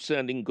people are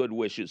sending good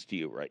wishes to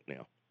you right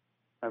now.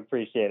 I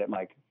appreciate it,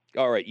 Mike.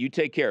 All right. You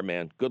take care,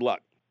 man. Good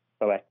luck.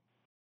 Bye-bye.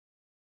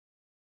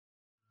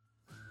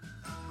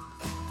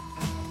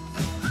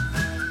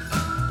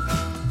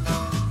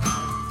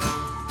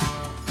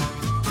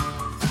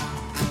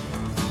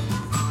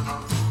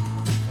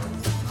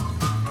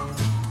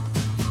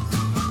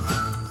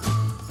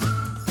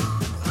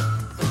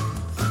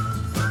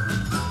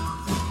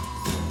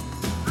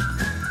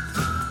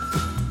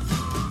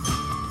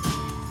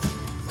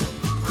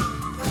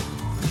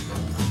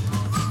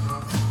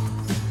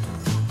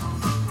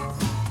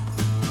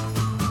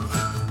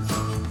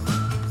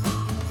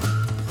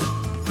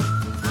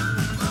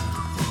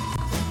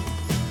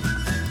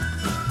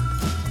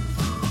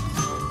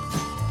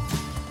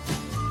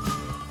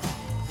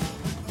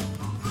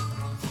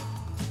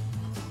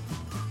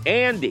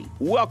 Andy,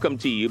 welcome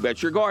to You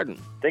Bet Your Garden.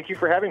 Thank you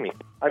for having me.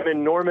 I'm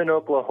in Norman,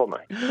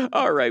 Oklahoma.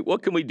 All right.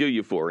 What can we do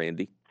you for,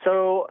 Andy?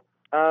 So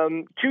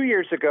 2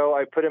 years ago,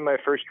 I put in my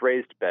first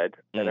raised bed,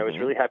 and I was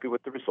really happy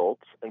with the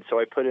results. And so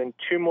I put in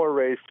 2 more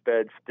raised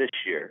beds this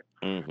year.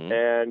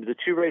 And the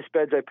 2 raised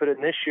beds I put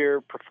in this year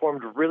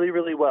performed really,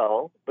 really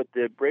well. But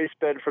the raised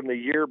bed from the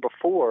year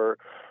before,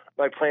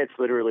 my plants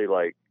literally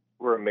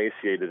were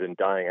emaciated and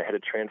dying. I had to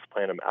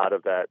transplant them out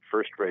of that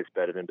first raised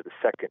bed and into the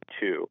second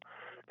 2.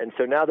 And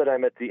so now that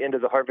I'm at the end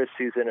of the harvest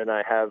season and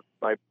I have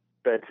my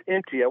beds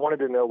empty, I wanted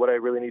to know what I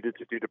really needed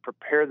to do to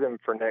prepare them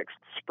for next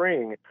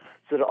spring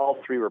so that all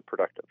 3 were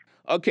productive.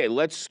 Okay,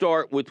 let's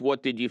start with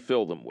what did you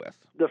fill them with?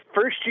 The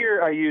first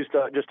year I used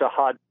just a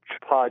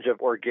hodgepodge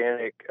of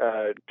organic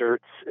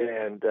dirts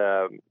and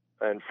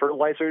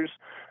fertilizers.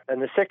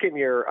 And the second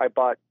year I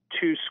bought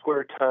 2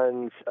 square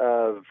tons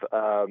of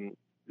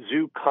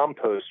zoo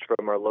compost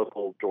from our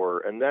local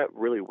store, and that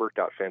really worked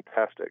out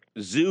fantastic.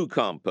 Zoo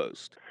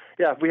compost?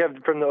 Yeah, we have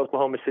from the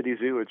Oklahoma City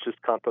Zoo. It's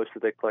just compost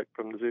that they collect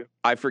from the zoo.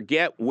 I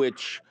forget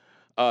which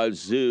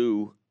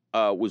zoo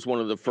was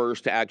one of the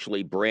first to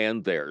actually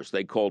brand theirs.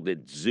 They called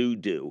it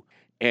Zoo-Doo.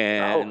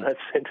 And, that's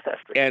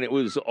fantastic. And it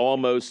was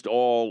almost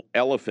all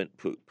elephant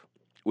poop,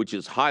 which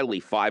is highly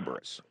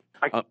fibrous.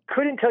 I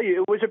couldn't tell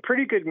you. It was a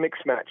pretty good mix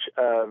match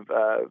of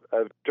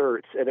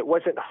dirts, and it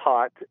wasn't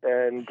hot.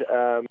 And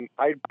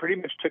I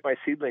pretty much took my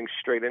seedlings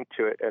straight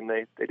into it, and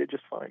they did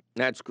just fine.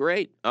 That's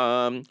great.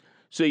 So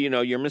you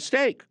know your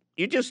mistake.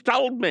 You just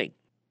told me.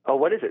 Oh,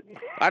 what is it?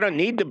 I don't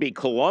need to be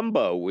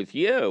Columbo with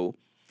you.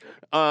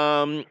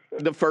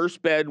 The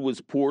first bed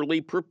was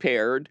poorly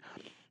prepared.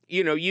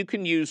 You know, you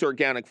can use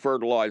organic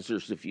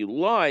fertilizers if you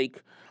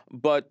like,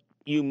 but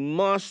you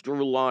must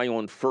rely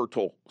on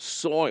fertile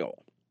soil.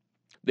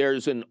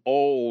 There's an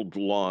old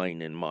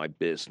line in my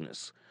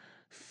business.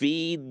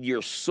 Feed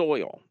your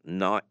soil,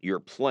 not your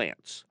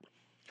plants.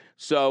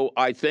 So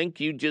I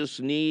think you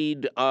just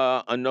need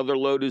another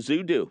load of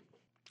Zoo-Doo.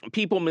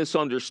 People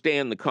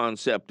misunderstand the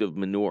concept of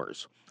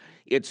manures.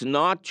 It's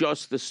not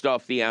just the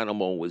stuff the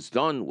animal was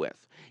done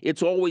with.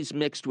 It's always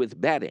mixed with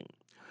bedding.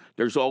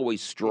 There's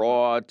always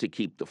straw to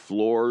keep the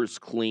floors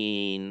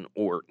clean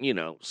or,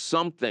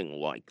 something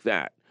like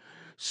that.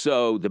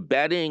 So the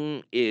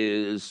bedding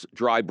is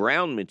dry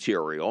brown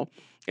material,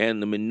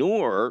 and the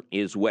manure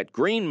is wet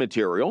green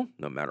material,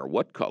 no matter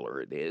what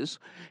color it is.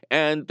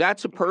 And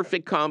that's a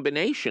perfect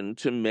combination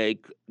to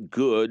make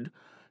good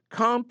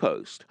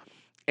compost.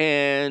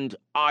 And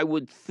I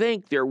would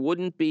think there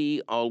wouldn't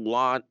be a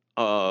lot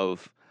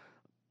of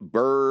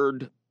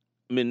bird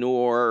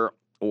manure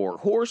or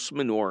horse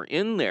manure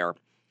in there,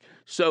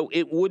 so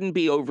it wouldn't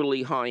be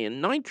overly high in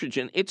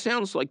nitrogen. It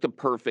sounds like the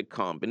perfect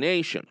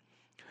combination.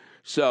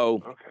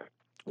 So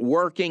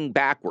working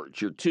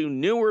backwards, your 2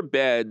 newer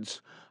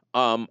beds,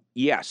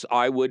 yes,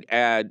 I would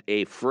add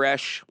a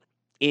fresh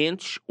 1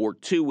 inch or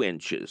 2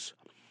 inches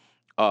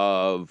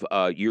of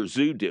your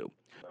Zoo-Doo.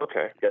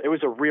 Okay. Yeah, it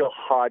was a real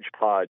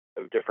hodgepodge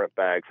of different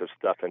bags of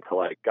stuff until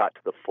I got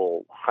to the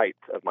full height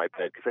of my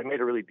bed, because I made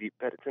a really deep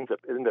bed. It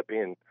ended up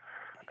being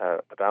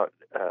about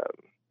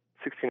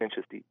 16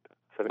 inches deep.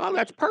 Oh,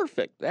 that's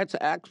perfect. That's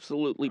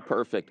absolutely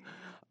perfect.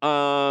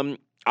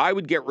 I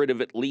would get rid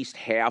of at least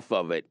half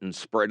of it and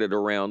spread it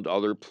around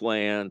other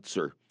plants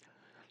or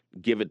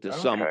give it to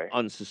some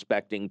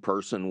unsuspecting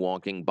person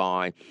walking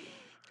by.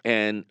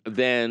 And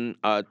then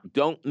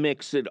don't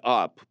mix it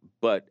up,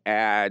 but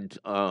add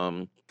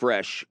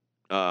fresh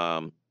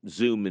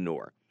zoo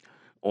manure.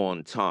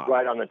 on top.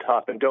 Right on the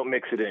top, and don't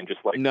mix it in. Just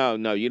like no,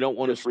 you don't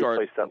want to start.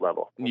 Replace that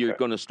level. Okay. You're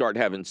going to start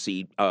having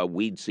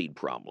weed seed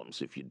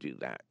problems if you do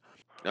that.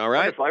 All right.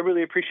 Wonderful. I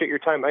really appreciate your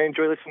time. I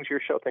enjoy listening to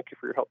your show. Thank you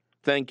for your help.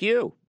 Thank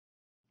you.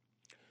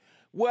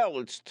 Well,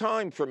 it's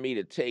time for me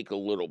to take a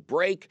little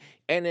break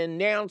and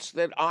announce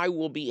that I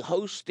will be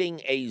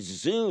hosting a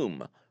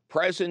Zoom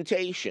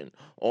presentation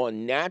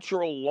on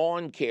natural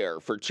lawn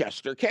care for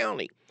Chester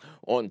County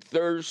on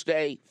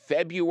Thursday,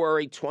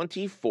 February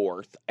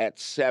 24th at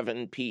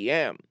 7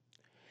 p.m.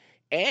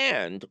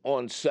 And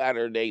on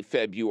Saturday,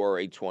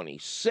 February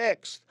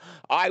 26th,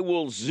 I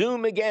will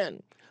Zoom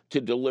again to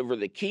deliver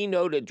the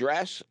keynote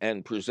address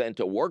and present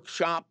a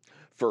workshop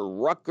for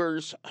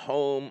Rutgers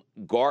Home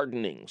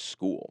Gardening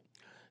School.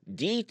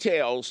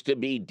 Details to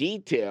be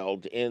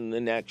detailed in the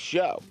next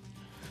show.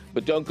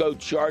 But don't go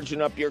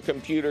charging up your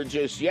computer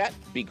just yet,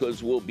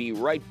 because we'll be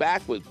right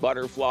back with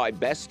Butterfly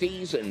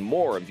Besties and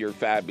more of your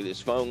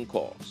fabulous phone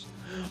calls.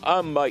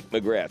 I'm Mike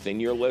McGrath,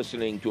 and you're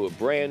listening to a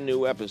brand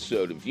new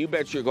episode of You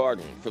Bet Your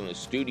Garden from the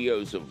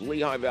studios of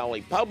Lehigh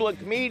Valley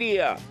Public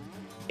Media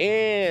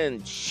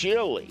in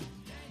chilly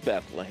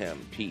Bethlehem,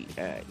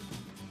 PA.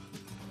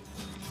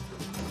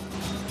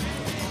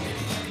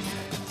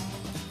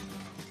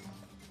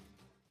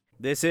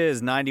 This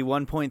is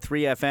 91.3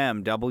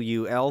 FM,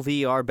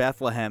 WLVR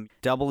Bethlehem,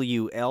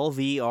 WLVR.org.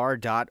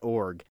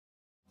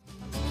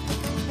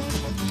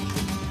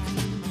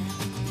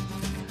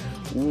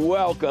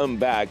 Welcome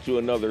back to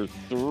another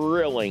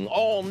thrilling,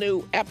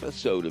 all-new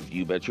episode of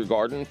You Bet Your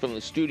Garden from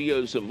the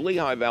studios of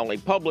Lehigh Valley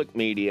Public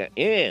Media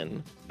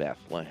in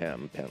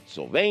Bethlehem,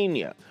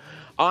 Pennsylvania.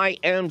 I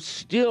am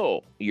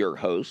still your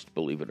host,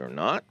 believe it or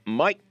not,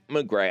 Mike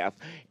McGrath,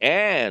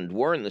 and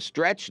we're in the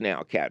stretch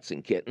now, cats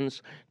and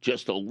kittens.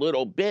 Just a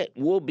little bit,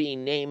 we'll be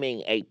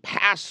naming a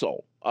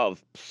passel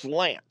of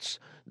plants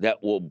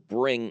that will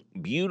bring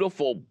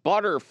beautiful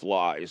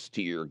butterflies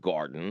to your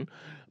garden,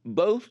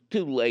 both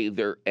to lay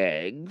their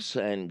eggs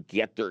and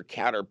get their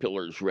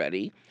caterpillars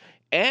ready,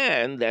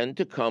 and then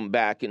to come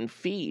back and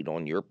feed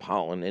on your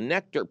pollen and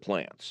nectar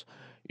plants.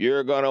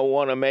 You're going to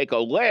want to make a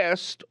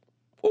list,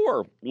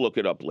 or look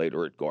it up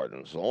later at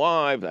Gardens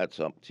Alive. That's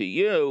up to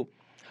you.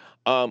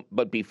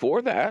 But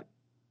before that,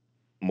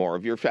 more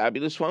of your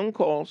fabulous phone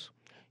calls.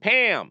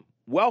 Pam,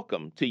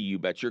 welcome to You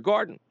Bet Your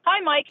Garden. Hi,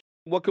 Mike.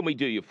 What can we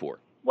do you for?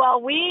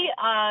 Well, we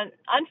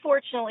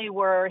unfortunately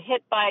were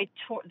hit by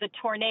the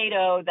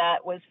tornado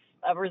that was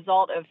a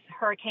result of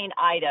Hurricane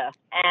Ida.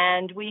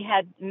 And we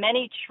had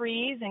many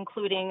trees,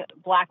 including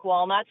black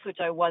walnuts,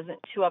 which I wasn't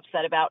too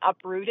upset about,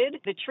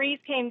 uprooted. The trees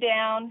came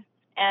down,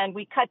 and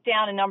we cut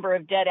down a number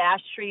of dead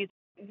ash trees.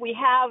 We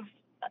have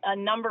a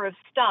number of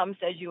stumps,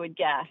 as you would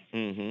guess.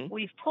 Mm-hmm.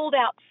 We've pulled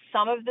out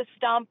some of the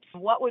stumps.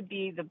 What would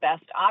be the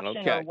best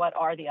option, or what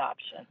are the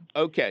options?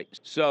 Okay,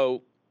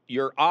 so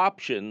your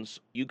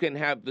options, you can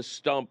have the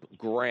stump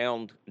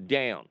ground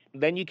down.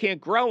 Then you can't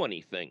grow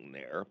anything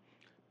there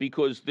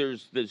because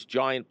there's this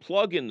giant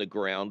plug in the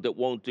ground that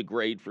won't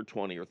degrade for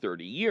 20 or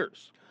 30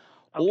 years.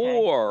 Okay.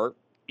 Or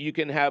you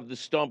can have the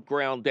stump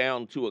ground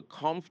down to a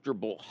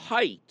comfortable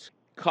height,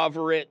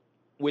 cover it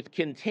with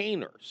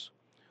containers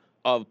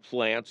of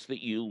plants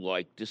that you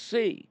like to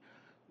see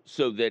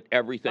so that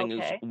everything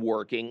is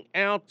working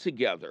out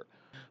together.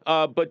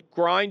 But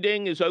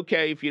grinding is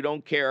okay if you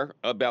don't care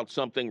about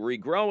something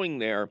regrowing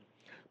there.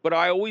 But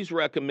I always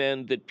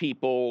recommend that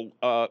people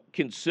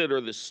consider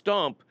the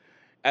stump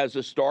as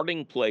a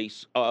starting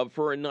place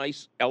for a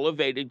nice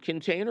elevated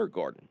container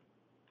garden.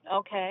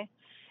 Okay.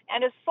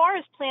 And as far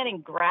as planting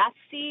grass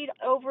seed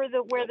over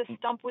where the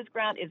stump was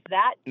ground, is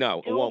that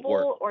doable, it won't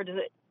work. Or does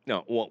it? No,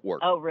 it won't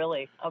work. Oh,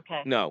 really?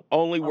 Okay. No,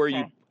 only where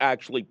you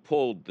actually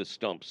pulled the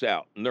stumps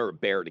out, and they're a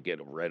bear to get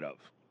rid of.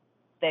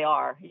 They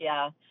are,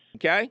 yeah.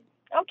 Okay?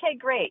 Okay,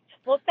 great.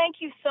 Well, thank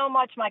you so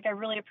much, Mike. I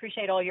really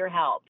appreciate all your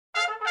help.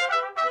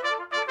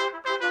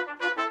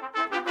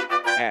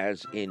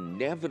 As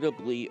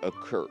inevitably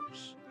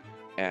occurs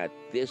at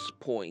this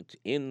point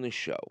in the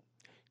show,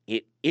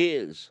 it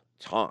is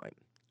time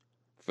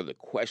for the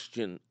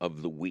question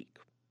of the week.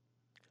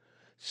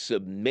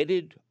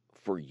 Submitted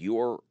for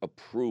your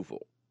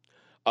approval.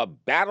 A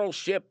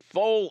battleship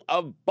full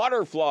of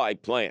butterfly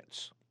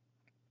plants.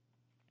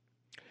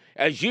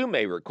 As you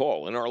may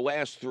recall, in our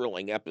last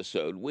thrilling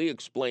episode, we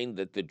explained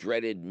that the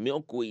dreaded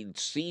milkweed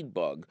seed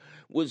bug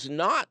was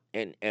not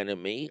an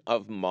enemy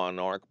of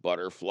monarch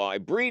butterfly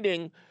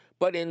breeding,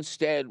 but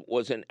instead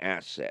was an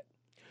asset.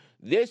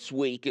 This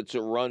week, it's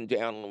a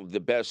rundown of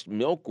the best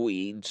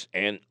milkweeds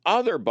and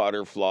other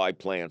butterfly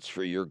plants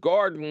for your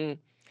garden,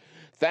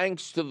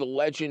 thanks to the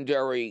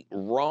legendary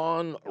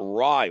Ron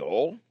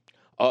Ryle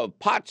of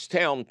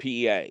Pottstown,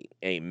 PA,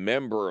 a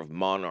member of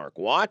Monarch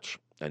Watch,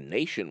 a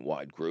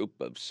nationwide group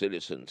of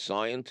citizen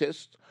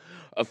scientists,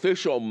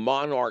 official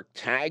monarch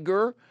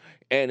tagger,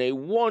 and a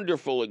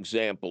wonderful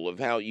example of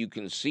how you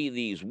can see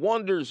these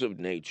wonders of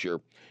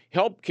nature,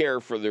 help care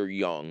for their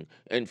young,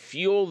 and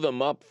fuel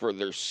them up for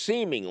their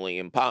seemingly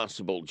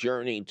impossible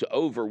journey to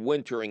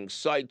overwintering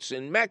sites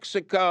in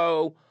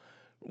Mexico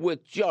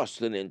with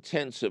just an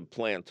intensive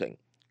planting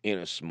in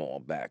a small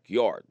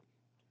backyard.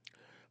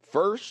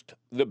 First,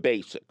 the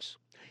basics.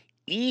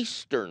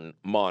 Eastern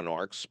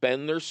monarchs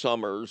spend their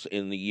summers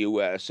in the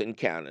U.S. and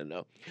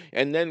Canada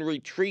and then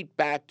retreat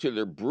back to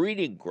their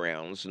breeding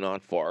grounds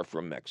not far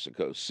from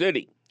Mexico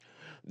City.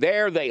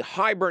 There, they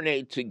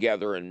hibernate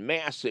together in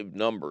massive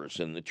numbers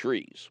in the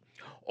trees,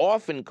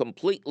 often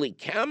completely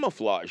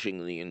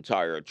camouflaging the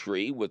entire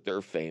tree with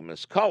their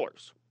famous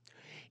colors.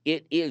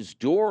 It is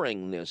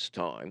during this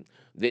time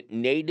that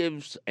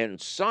natives and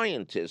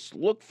scientists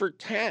look for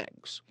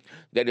tags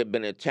that have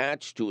been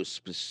attached to a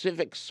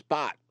specific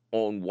spot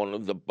on one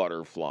of the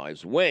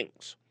butterfly's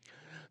wings.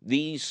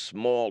 These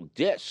small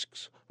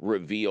discs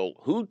reveal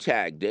who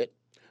tagged it,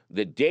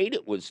 the date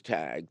it was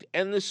tagged,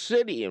 and the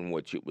city in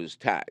which it was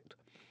tagged.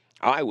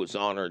 I was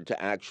honored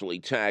to actually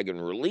tag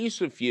and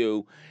release a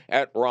few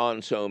at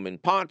Ron's home in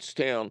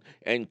Pottstown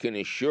and can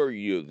assure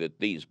you that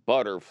these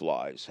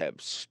butterflies have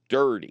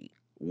sturdy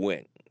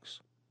wings.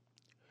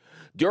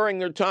 During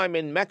their time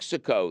in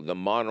Mexico, the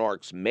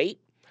monarchs mate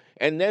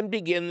and then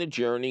begin the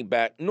journey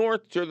back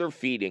north to their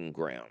feeding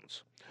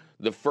grounds.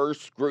 The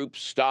first group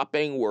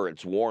stopping where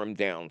it's warm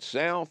down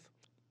south,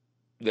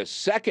 the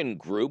second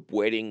group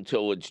waiting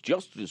till it's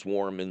just as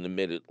warm in the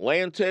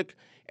mid-Atlantic,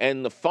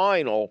 and the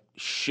final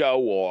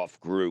show-off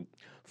group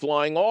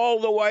flying all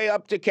the way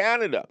up to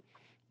Canada,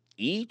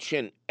 each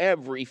and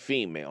every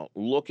female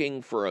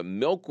looking for a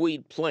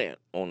milkweed plant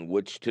on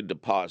which to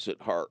deposit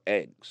her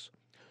eggs.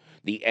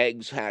 The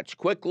eggs hatch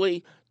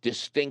quickly,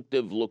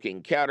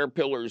 distinctive-looking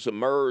caterpillars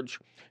emerge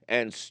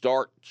and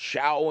start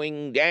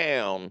chowing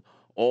down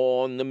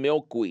on the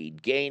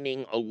milkweed,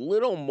 gaining a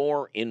little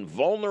more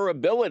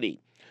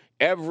invulnerability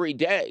every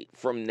day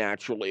from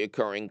naturally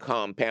occurring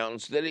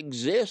compounds that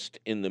exist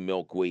in the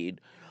milkweed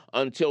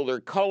until their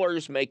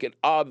colors make it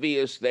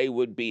obvious they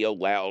would be a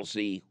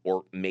lousy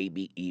or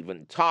maybe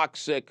even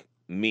toxic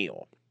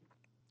meal.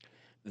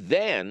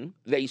 Then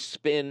they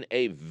spin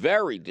a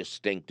very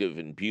distinctive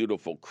and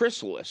beautiful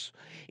chrysalis,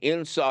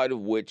 inside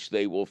of which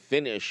they will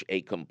finish a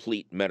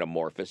complete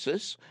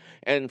metamorphosis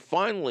and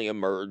finally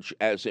emerge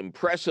as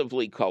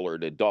impressively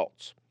colored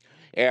adults.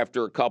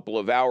 After a couple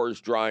of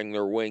hours drying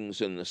their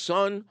wings in the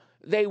sun,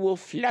 they will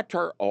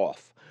flutter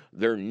off,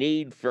 their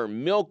need for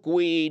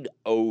milkweed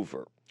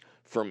over.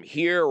 From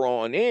here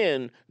on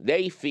in,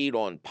 they feed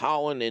on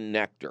pollen and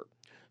nectar.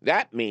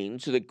 That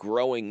means that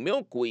growing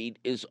milkweed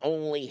is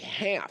only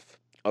half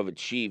of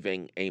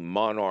achieving a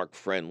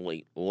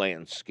monarch-friendly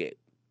landscape.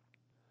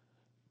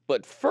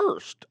 But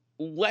first,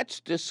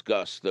 let's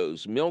discuss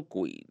those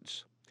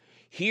milkweeds.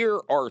 Here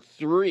are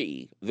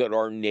 3 that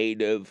are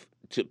native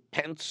to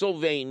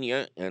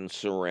Pennsylvania and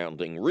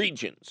surrounding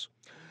regions.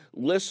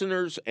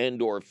 Listeners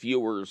and or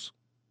viewers?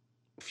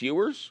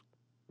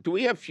 Do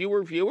we have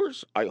fewer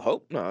viewers? I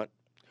hope not.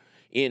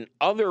 In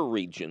other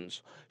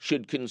regions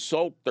should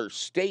consult their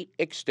state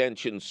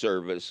extension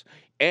service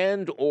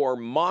and or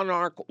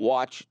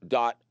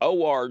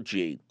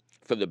monarchwatch.org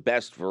for the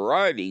best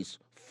varieties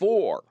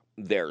for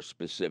their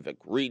specific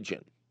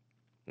region.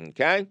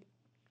 Okay?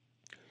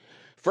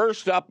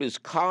 First up is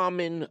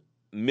common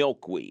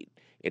milkweed.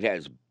 It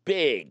has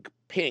big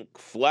pink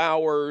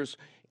flowers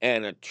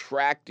and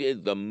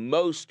attracted the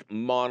most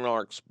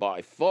monarchs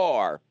by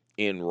far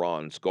in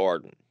Ron's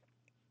garden.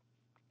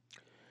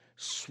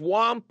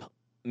 Swamp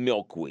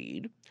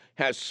milkweed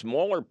has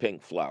smaller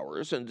pink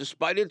flowers and,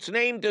 despite its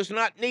name, does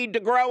not need to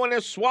grow in a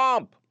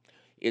swamp.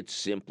 It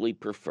simply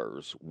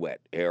prefers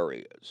wet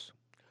areas.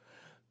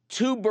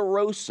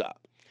 Tuberosa,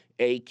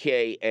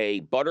 aka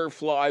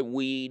butterfly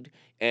weed,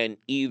 and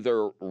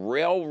either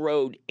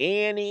railroad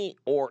Annie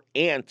or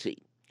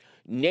Auntie,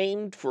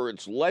 named for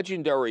its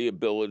legendary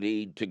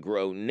ability to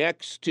grow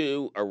next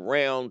to,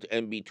 around,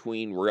 and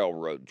between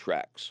railroad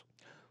tracks.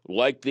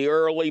 Like the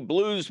early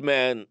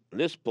bluesmen,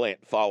 this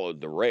plant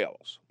followed the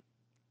rails.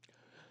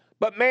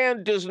 But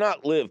man does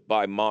not live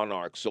by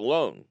monarchs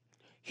alone.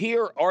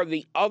 Here are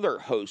the other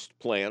host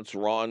plants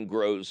Ron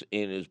grows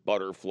in his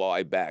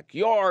butterfly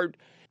backyard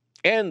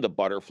and the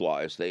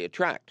butterflies they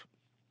attract.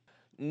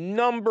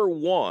 Number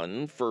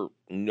 1, for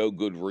no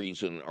good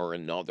reason or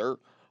another,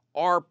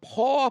 are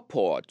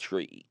pawpaw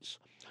trees,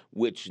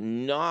 which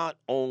not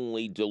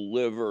only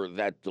deliver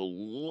that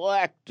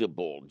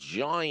delectable,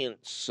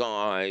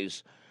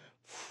 giant-size,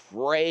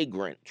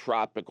 fragrant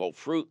tropical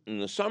fruit in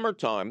the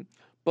summertime,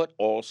 but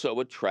also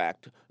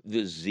attract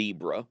the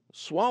zebra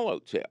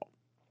swallowtail.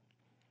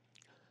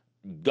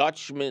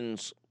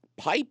 Dutchman's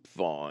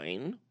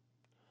pipevine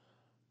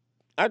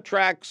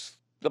attracts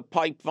the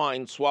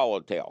pipevine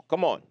swallowtail.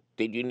 Come on,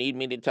 did you need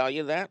me to tell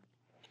you that?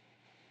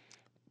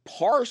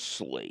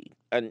 Parsley,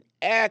 an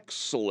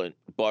excellent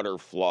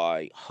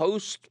butterfly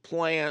host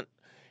plant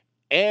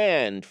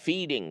and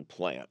feeding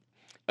plant,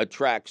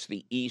 attracts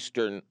the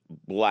eastern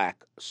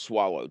black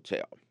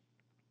swallowtail.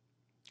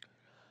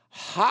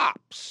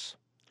 Hops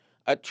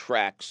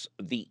attracts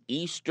the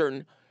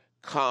eastern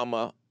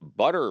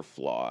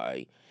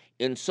butterfly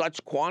in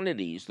such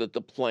quantities that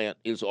the plant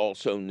is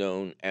also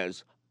known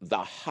as the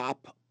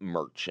hop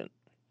merchant.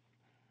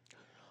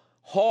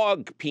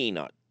 Hog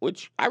peanut,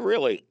 which I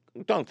really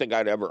don't think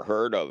I'd ever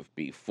heard of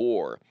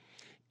before,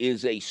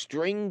 is a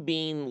string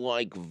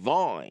bean-like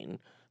vine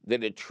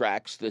that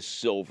attracts the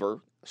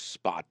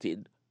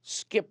silver-spotted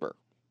skipper.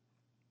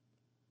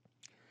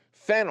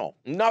 Fennel,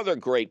 another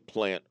great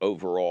plant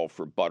overall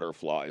for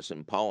butterflies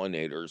and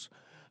pollinators,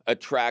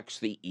 attracts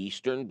the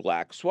eastern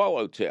black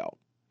swallowtail.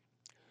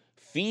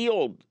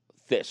 Field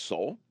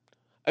thistle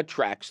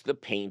attracts the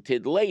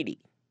painted lady,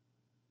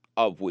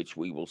 of which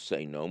we will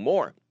say no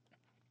more.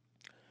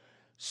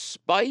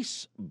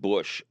 Spice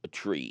bush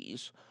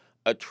trees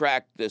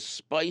attract the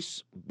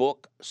spice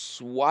book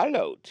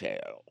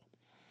swallowtail.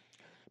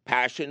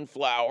 Passion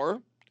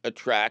flower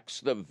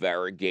attracts the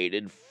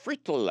variegated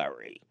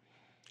fritillary.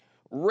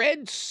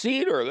 Red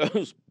cedar,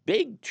 those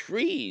big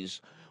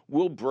trees,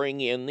 will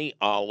bring in the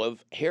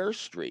olive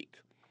hairstreak.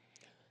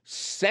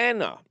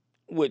 Senna,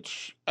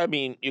 which,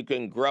 you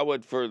can grow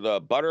it for the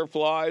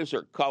butterflies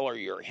or color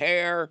your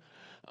hair,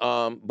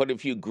 but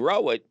if you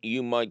grow it,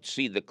 you might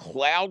see the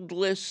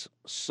cloudless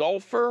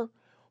sulfur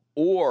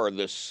or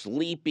the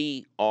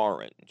sleepy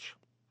orange.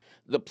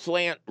 The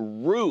plant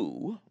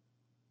rue,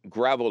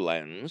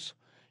 gravelens,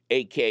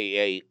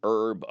 aka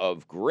herb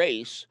of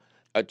grace,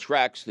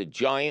 attracts the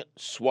giant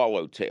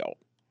swallowtail.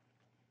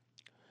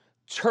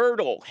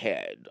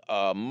 Turtlehead,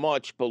 a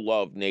much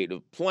beloved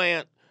native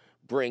plant,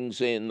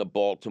 brings in the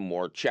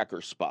Baltimore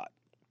checker spot.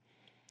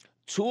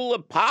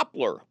 Tulip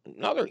poplar,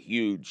 another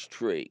huge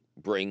tree,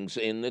 brings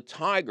in the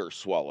tiger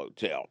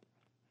swallowtail.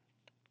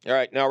 All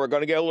right, now we're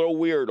going to get a little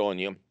weird on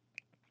you.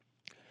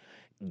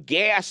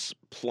 Gas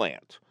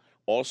plant,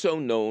 also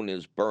known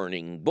as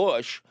burning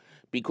bush,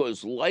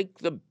 because like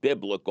the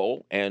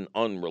biblical and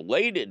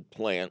unrelated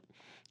plant,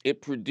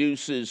 it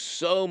produces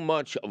so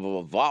much of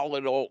a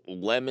volatile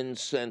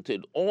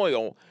lemon-scented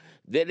oil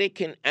that it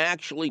can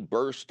actually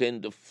burst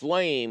into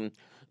flame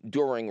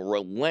during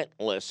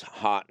relentless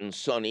hot and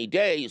sunny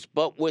days,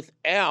 but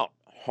without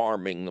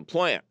harming the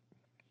plant.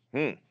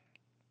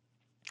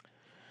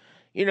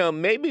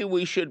 Maybe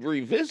we should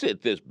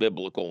revisit this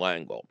biblical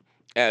angle.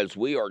 As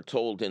we are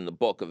told in the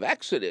book of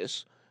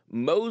Exodus,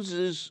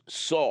 Moses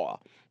saw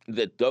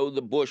that though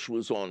the bush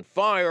was on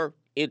fire,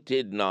 it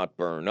did not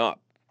burn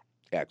up.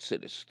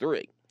 Exodus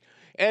 3.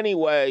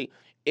 Anyway,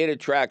 it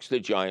attracts the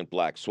giant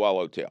black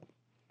swallowtail.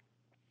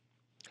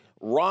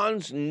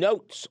 Ron's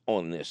notes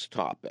on this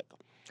topic.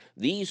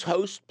 These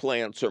host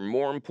plants are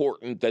more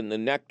important than the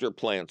nectar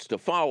plants to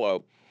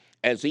follow,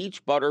 as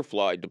each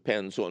butterfly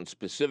depends on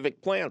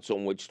specific plants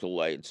on which to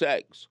lay its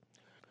eggs.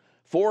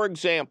 For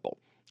example,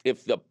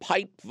 if the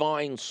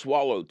pipevine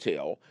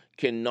swallowtail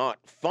cannot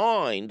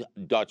find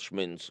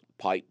Dutchman's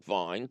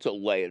pipevine to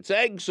lay its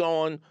eggs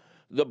on,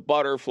 the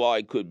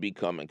butterfly could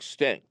become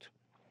extinct.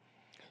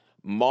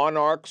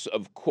 Monarchs,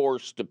 of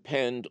course,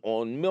 depend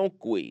on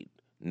milkweed.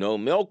 No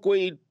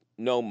milkweed,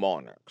 no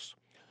monarchs.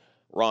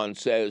 Ron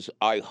says,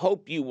 I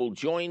hope you will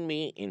join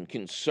me in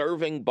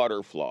conserving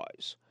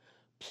butterflies.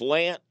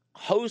 Plant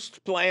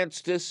host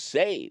plants to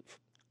save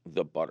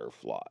the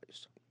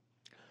butterflies.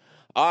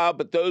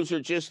 But those are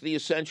just the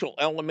essential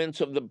elements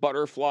of the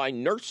butterfly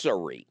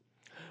nursery.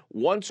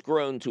 Once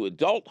grown to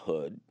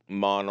adulthood,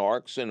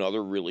 monarchs and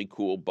other really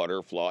cool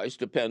butterflies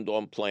depend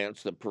on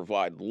plants that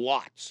provide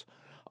lots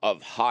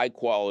of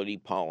high-quality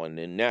pollen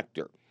and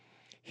nectar.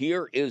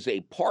 Here is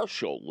a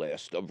partial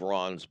list of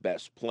Ron's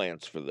best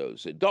plants for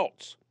those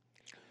adults.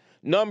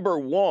 Number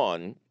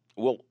 1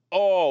 will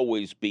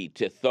always be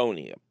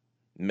Tithonia,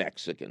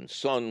 Mexican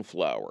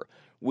sunflower.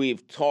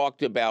 We've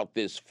talked about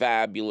this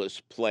fabulous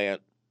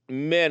plant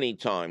many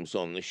times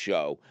on the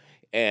show,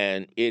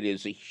 and it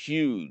is a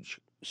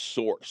huge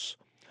source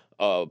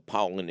of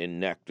pollen and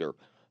nectar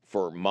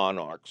for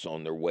monarchs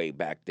on their way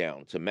back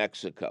down to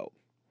Mexico.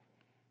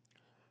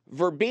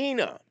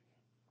 Verbena,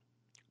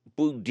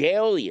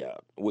 Budalia,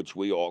 which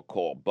we all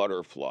call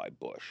butterfly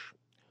bush,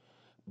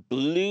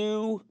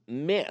 blue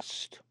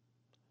mist,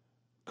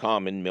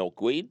 common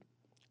milkweed,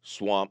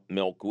 swamp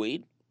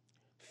milkweed,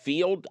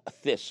 field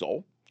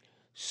thistle,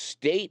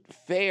 state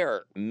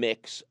fair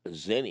mix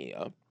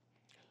zinnia,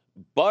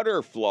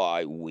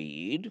 butterfly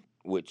weed,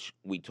 which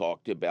we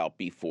talked about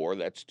before,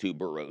 that's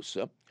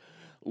tuberosa,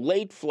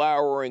 late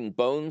flowering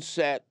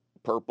boneset,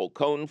 purple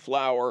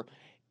coneflower,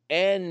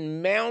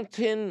 and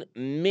mountain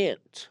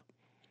mint,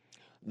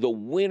 the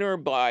winner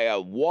by a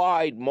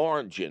wide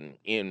margin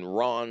in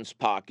Ron's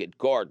pocket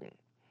garden.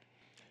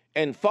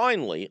 And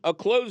finally, a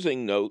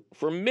closing note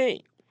from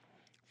me.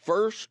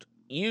 First,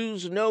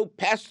 use no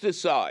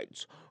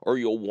pesticides, or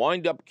you'll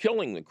wind up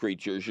killing the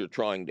creatures you're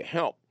trying to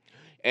help.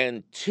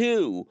 And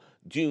 2,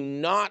 do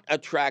not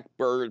attract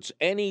birds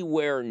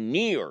anywhere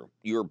near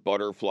your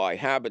butterfly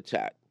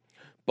habitat.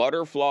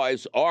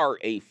 Butterflies are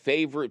a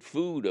favorite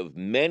food of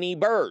many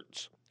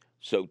birds,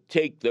 so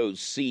take those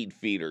seed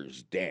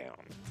feeders down.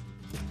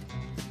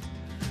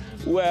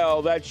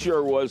 Well, that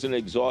sure was an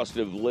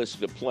exhaustive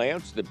list of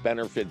plants that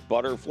benefit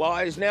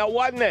butterflies, now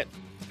wasn't it?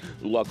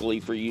 Luckily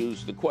for you,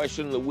 the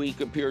question of the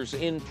week appears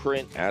in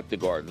print at the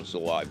Gardens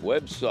Alive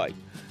website.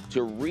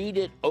 To read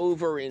it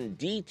over in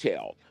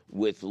detail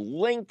with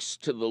links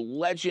to the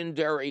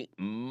legendary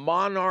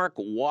Monarch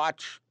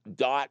Watch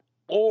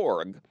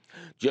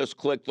Just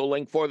click the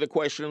link for the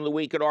question of the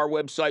week at our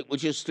website,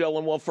 which is still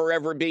and will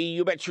forever be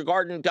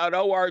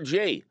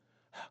YouBetYourGarden.org.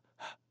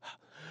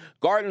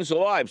 Gardens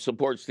Alive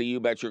supports the You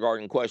Bet Your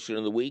Garden question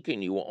of the week,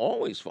 and you will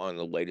always find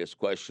the latest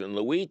question of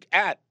the week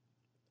at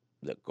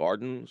the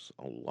Gardens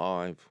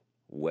Alive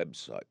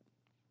website.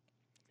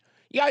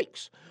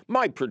 Yikes!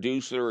 My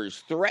producer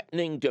is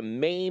threatening to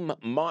maim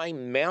my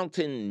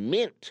mountain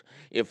mint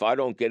if I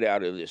don't get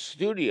out of this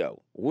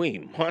studio.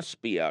 We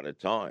must be out of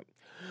time.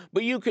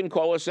 But you can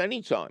call us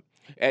anytime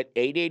at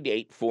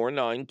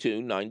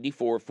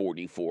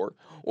 888-492-9444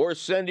 or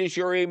send us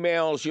your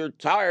emails. You're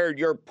tired,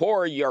 you're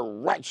poor, you're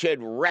wretched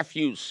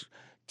refuse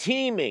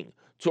teeming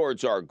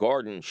towards our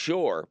garden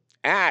shore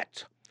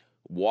at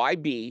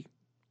YBYG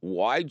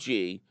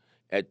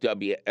at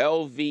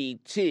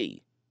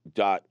WLVT.org.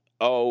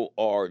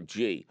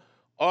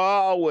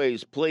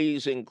 Always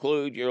please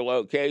include your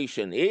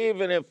location,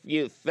 even if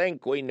you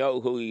think we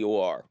know who you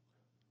are.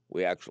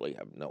 We actually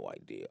have no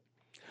idea.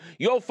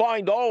 You'll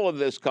find all of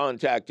this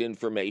contact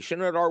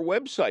information at our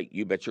website,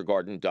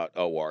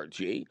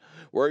 youbetyourgarden.org,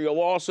 where you'll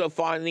also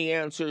find the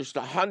answers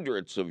to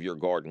hundreds of your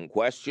garden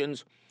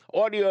questions,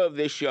 audio of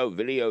this show,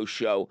 video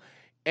show,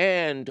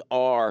 and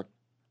our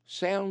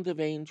Sound of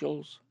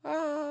Angels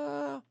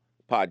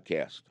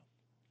podcast.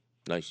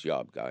 Nice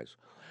job, guys.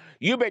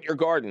 You Bet Your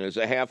Garden is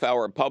a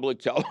half-hour public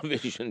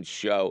television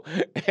show,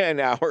 an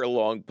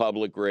hour-long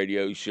public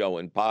radio show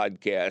and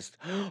podcast,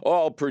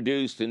 all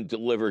produced and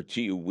delivered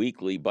to you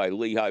weekly by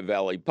Lehigh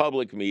Valley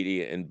Public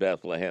Media in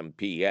Bethlehem,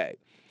 PA.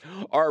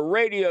 Our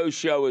radio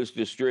show is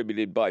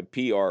distributed by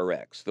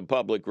PRX, the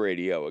Public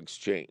Radio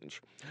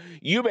Exchange.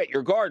 You Bet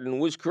Your Garden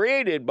was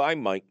created by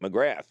Mike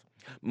McGrath.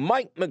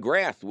 Mike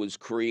McGrath was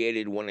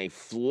created when a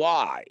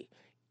fly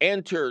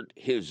entered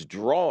his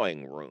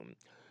drawing room,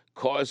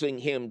 causing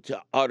him to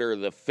utter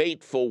the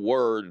fateful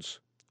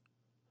words,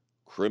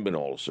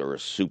 "Criminals are a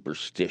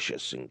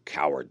superstitious and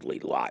cowardly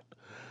lot.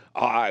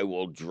 I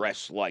will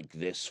dress like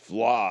this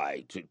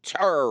fly to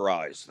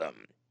terrorize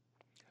them."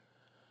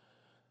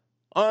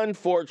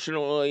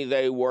 Unfortunately,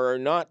 they were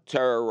not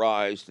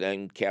terrorized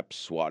and kept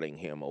swatting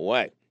him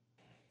away.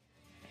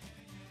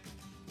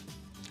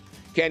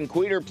 Ken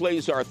Queter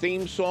plays our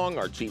theme song.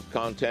 Our chief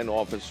content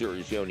officer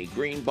is Yoni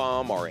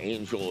Greenbaum. Our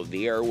angel of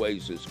the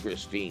airways is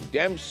Christine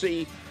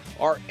Dempsey.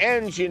 Our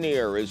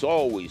engineer is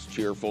always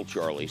cheerful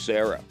Charlie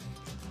Sarah.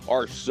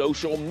 Our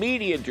social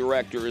media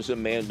director is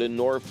Amanda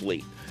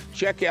Norfleet.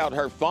 Check out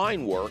her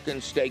fine work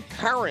and stay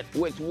current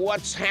with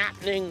what's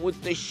happening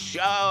with the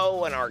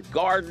show and our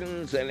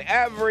gardens and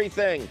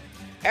everything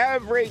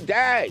every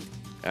day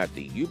at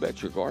the You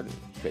Bet Your Garden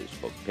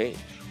Facebook page.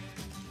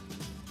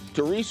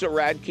 Teresa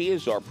Radke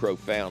is our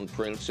profound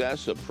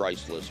princess of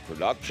priceless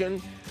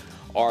production.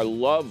 Our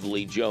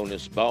lovely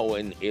Jonas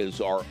Bowen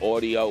is our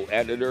audio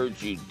editor.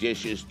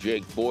 Judicious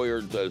Jake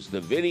Boyer does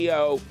the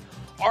video.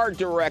 Our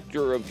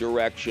director of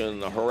direction,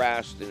 the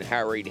harassed and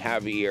harried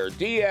Javier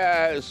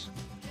Diaz,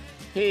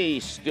 he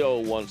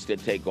still wants to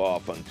take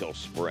off until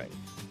spring.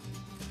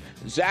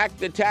 Zach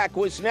the Tack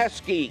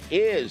Wisniewski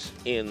is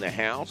in the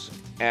house,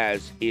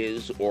 as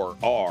is or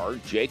are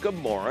Jacob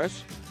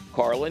Morris,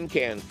 Carlin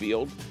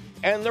Canfield,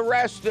 and the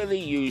rest of the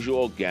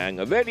usual gang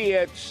of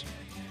idiots,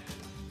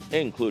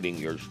 including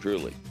yours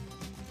truly.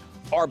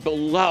 Our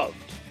beloved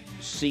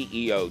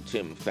CEO,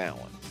 Tim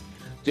Fallon,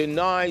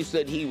 denies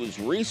that he was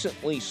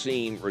recently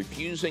seen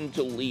refusing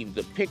to leave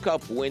the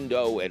pickup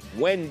window at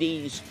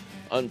Wendy's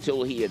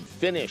until he had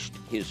finished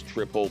his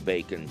triple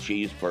bacon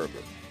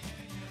cheeseburger.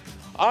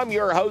 I'm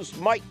your host,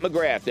 Mike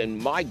McGrath, and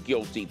my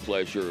guilty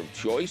pleasure of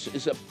choice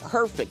is a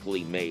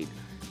perfectly made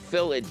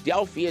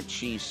Philadelphia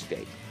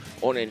cheesesteak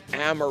on an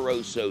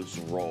Amoroso's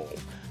roll,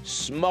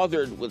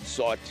 smothered with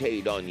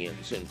sautéed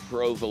onions and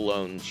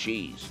provolone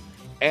cheese.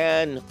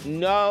 And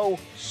no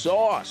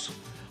sauce.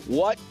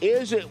 What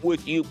is it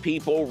with you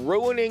people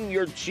ruining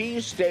your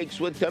cheesesteaks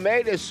with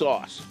tomato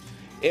sauce?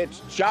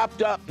 It's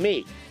chopped up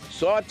meat,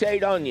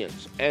 sautéed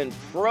onions, and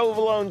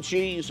provolone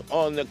cheese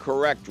on the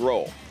correct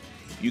roll.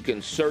 You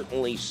can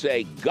certainly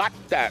say gut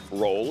that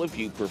roll if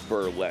you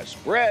prefer less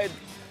bread,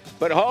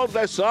 but hold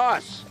the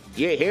sauce.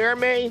 You hear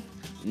me?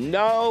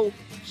 No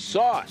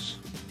sauce.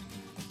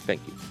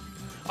 Thank you.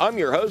 I'm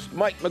your host,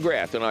 Mike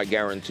McGrath, and I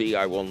guarantee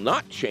I will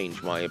not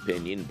change my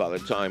opinion by the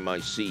time I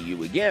see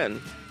you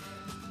again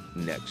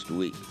next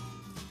week.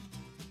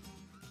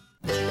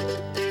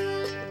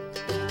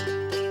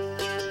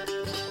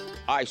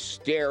 I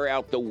stare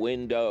out the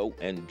window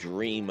and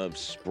dream of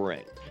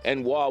spring.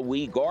 And while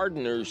we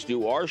gardeners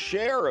do our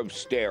share of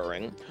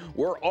staring,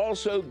 we're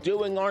also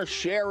doing our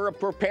share of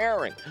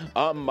preparing.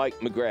 I'm Mike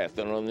McGrath,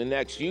 and on the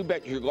next You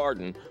Bet Your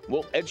Garden,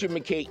 we'll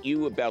educate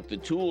you about the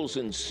tools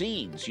and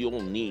seeds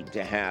you'll need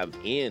to have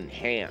in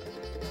hand.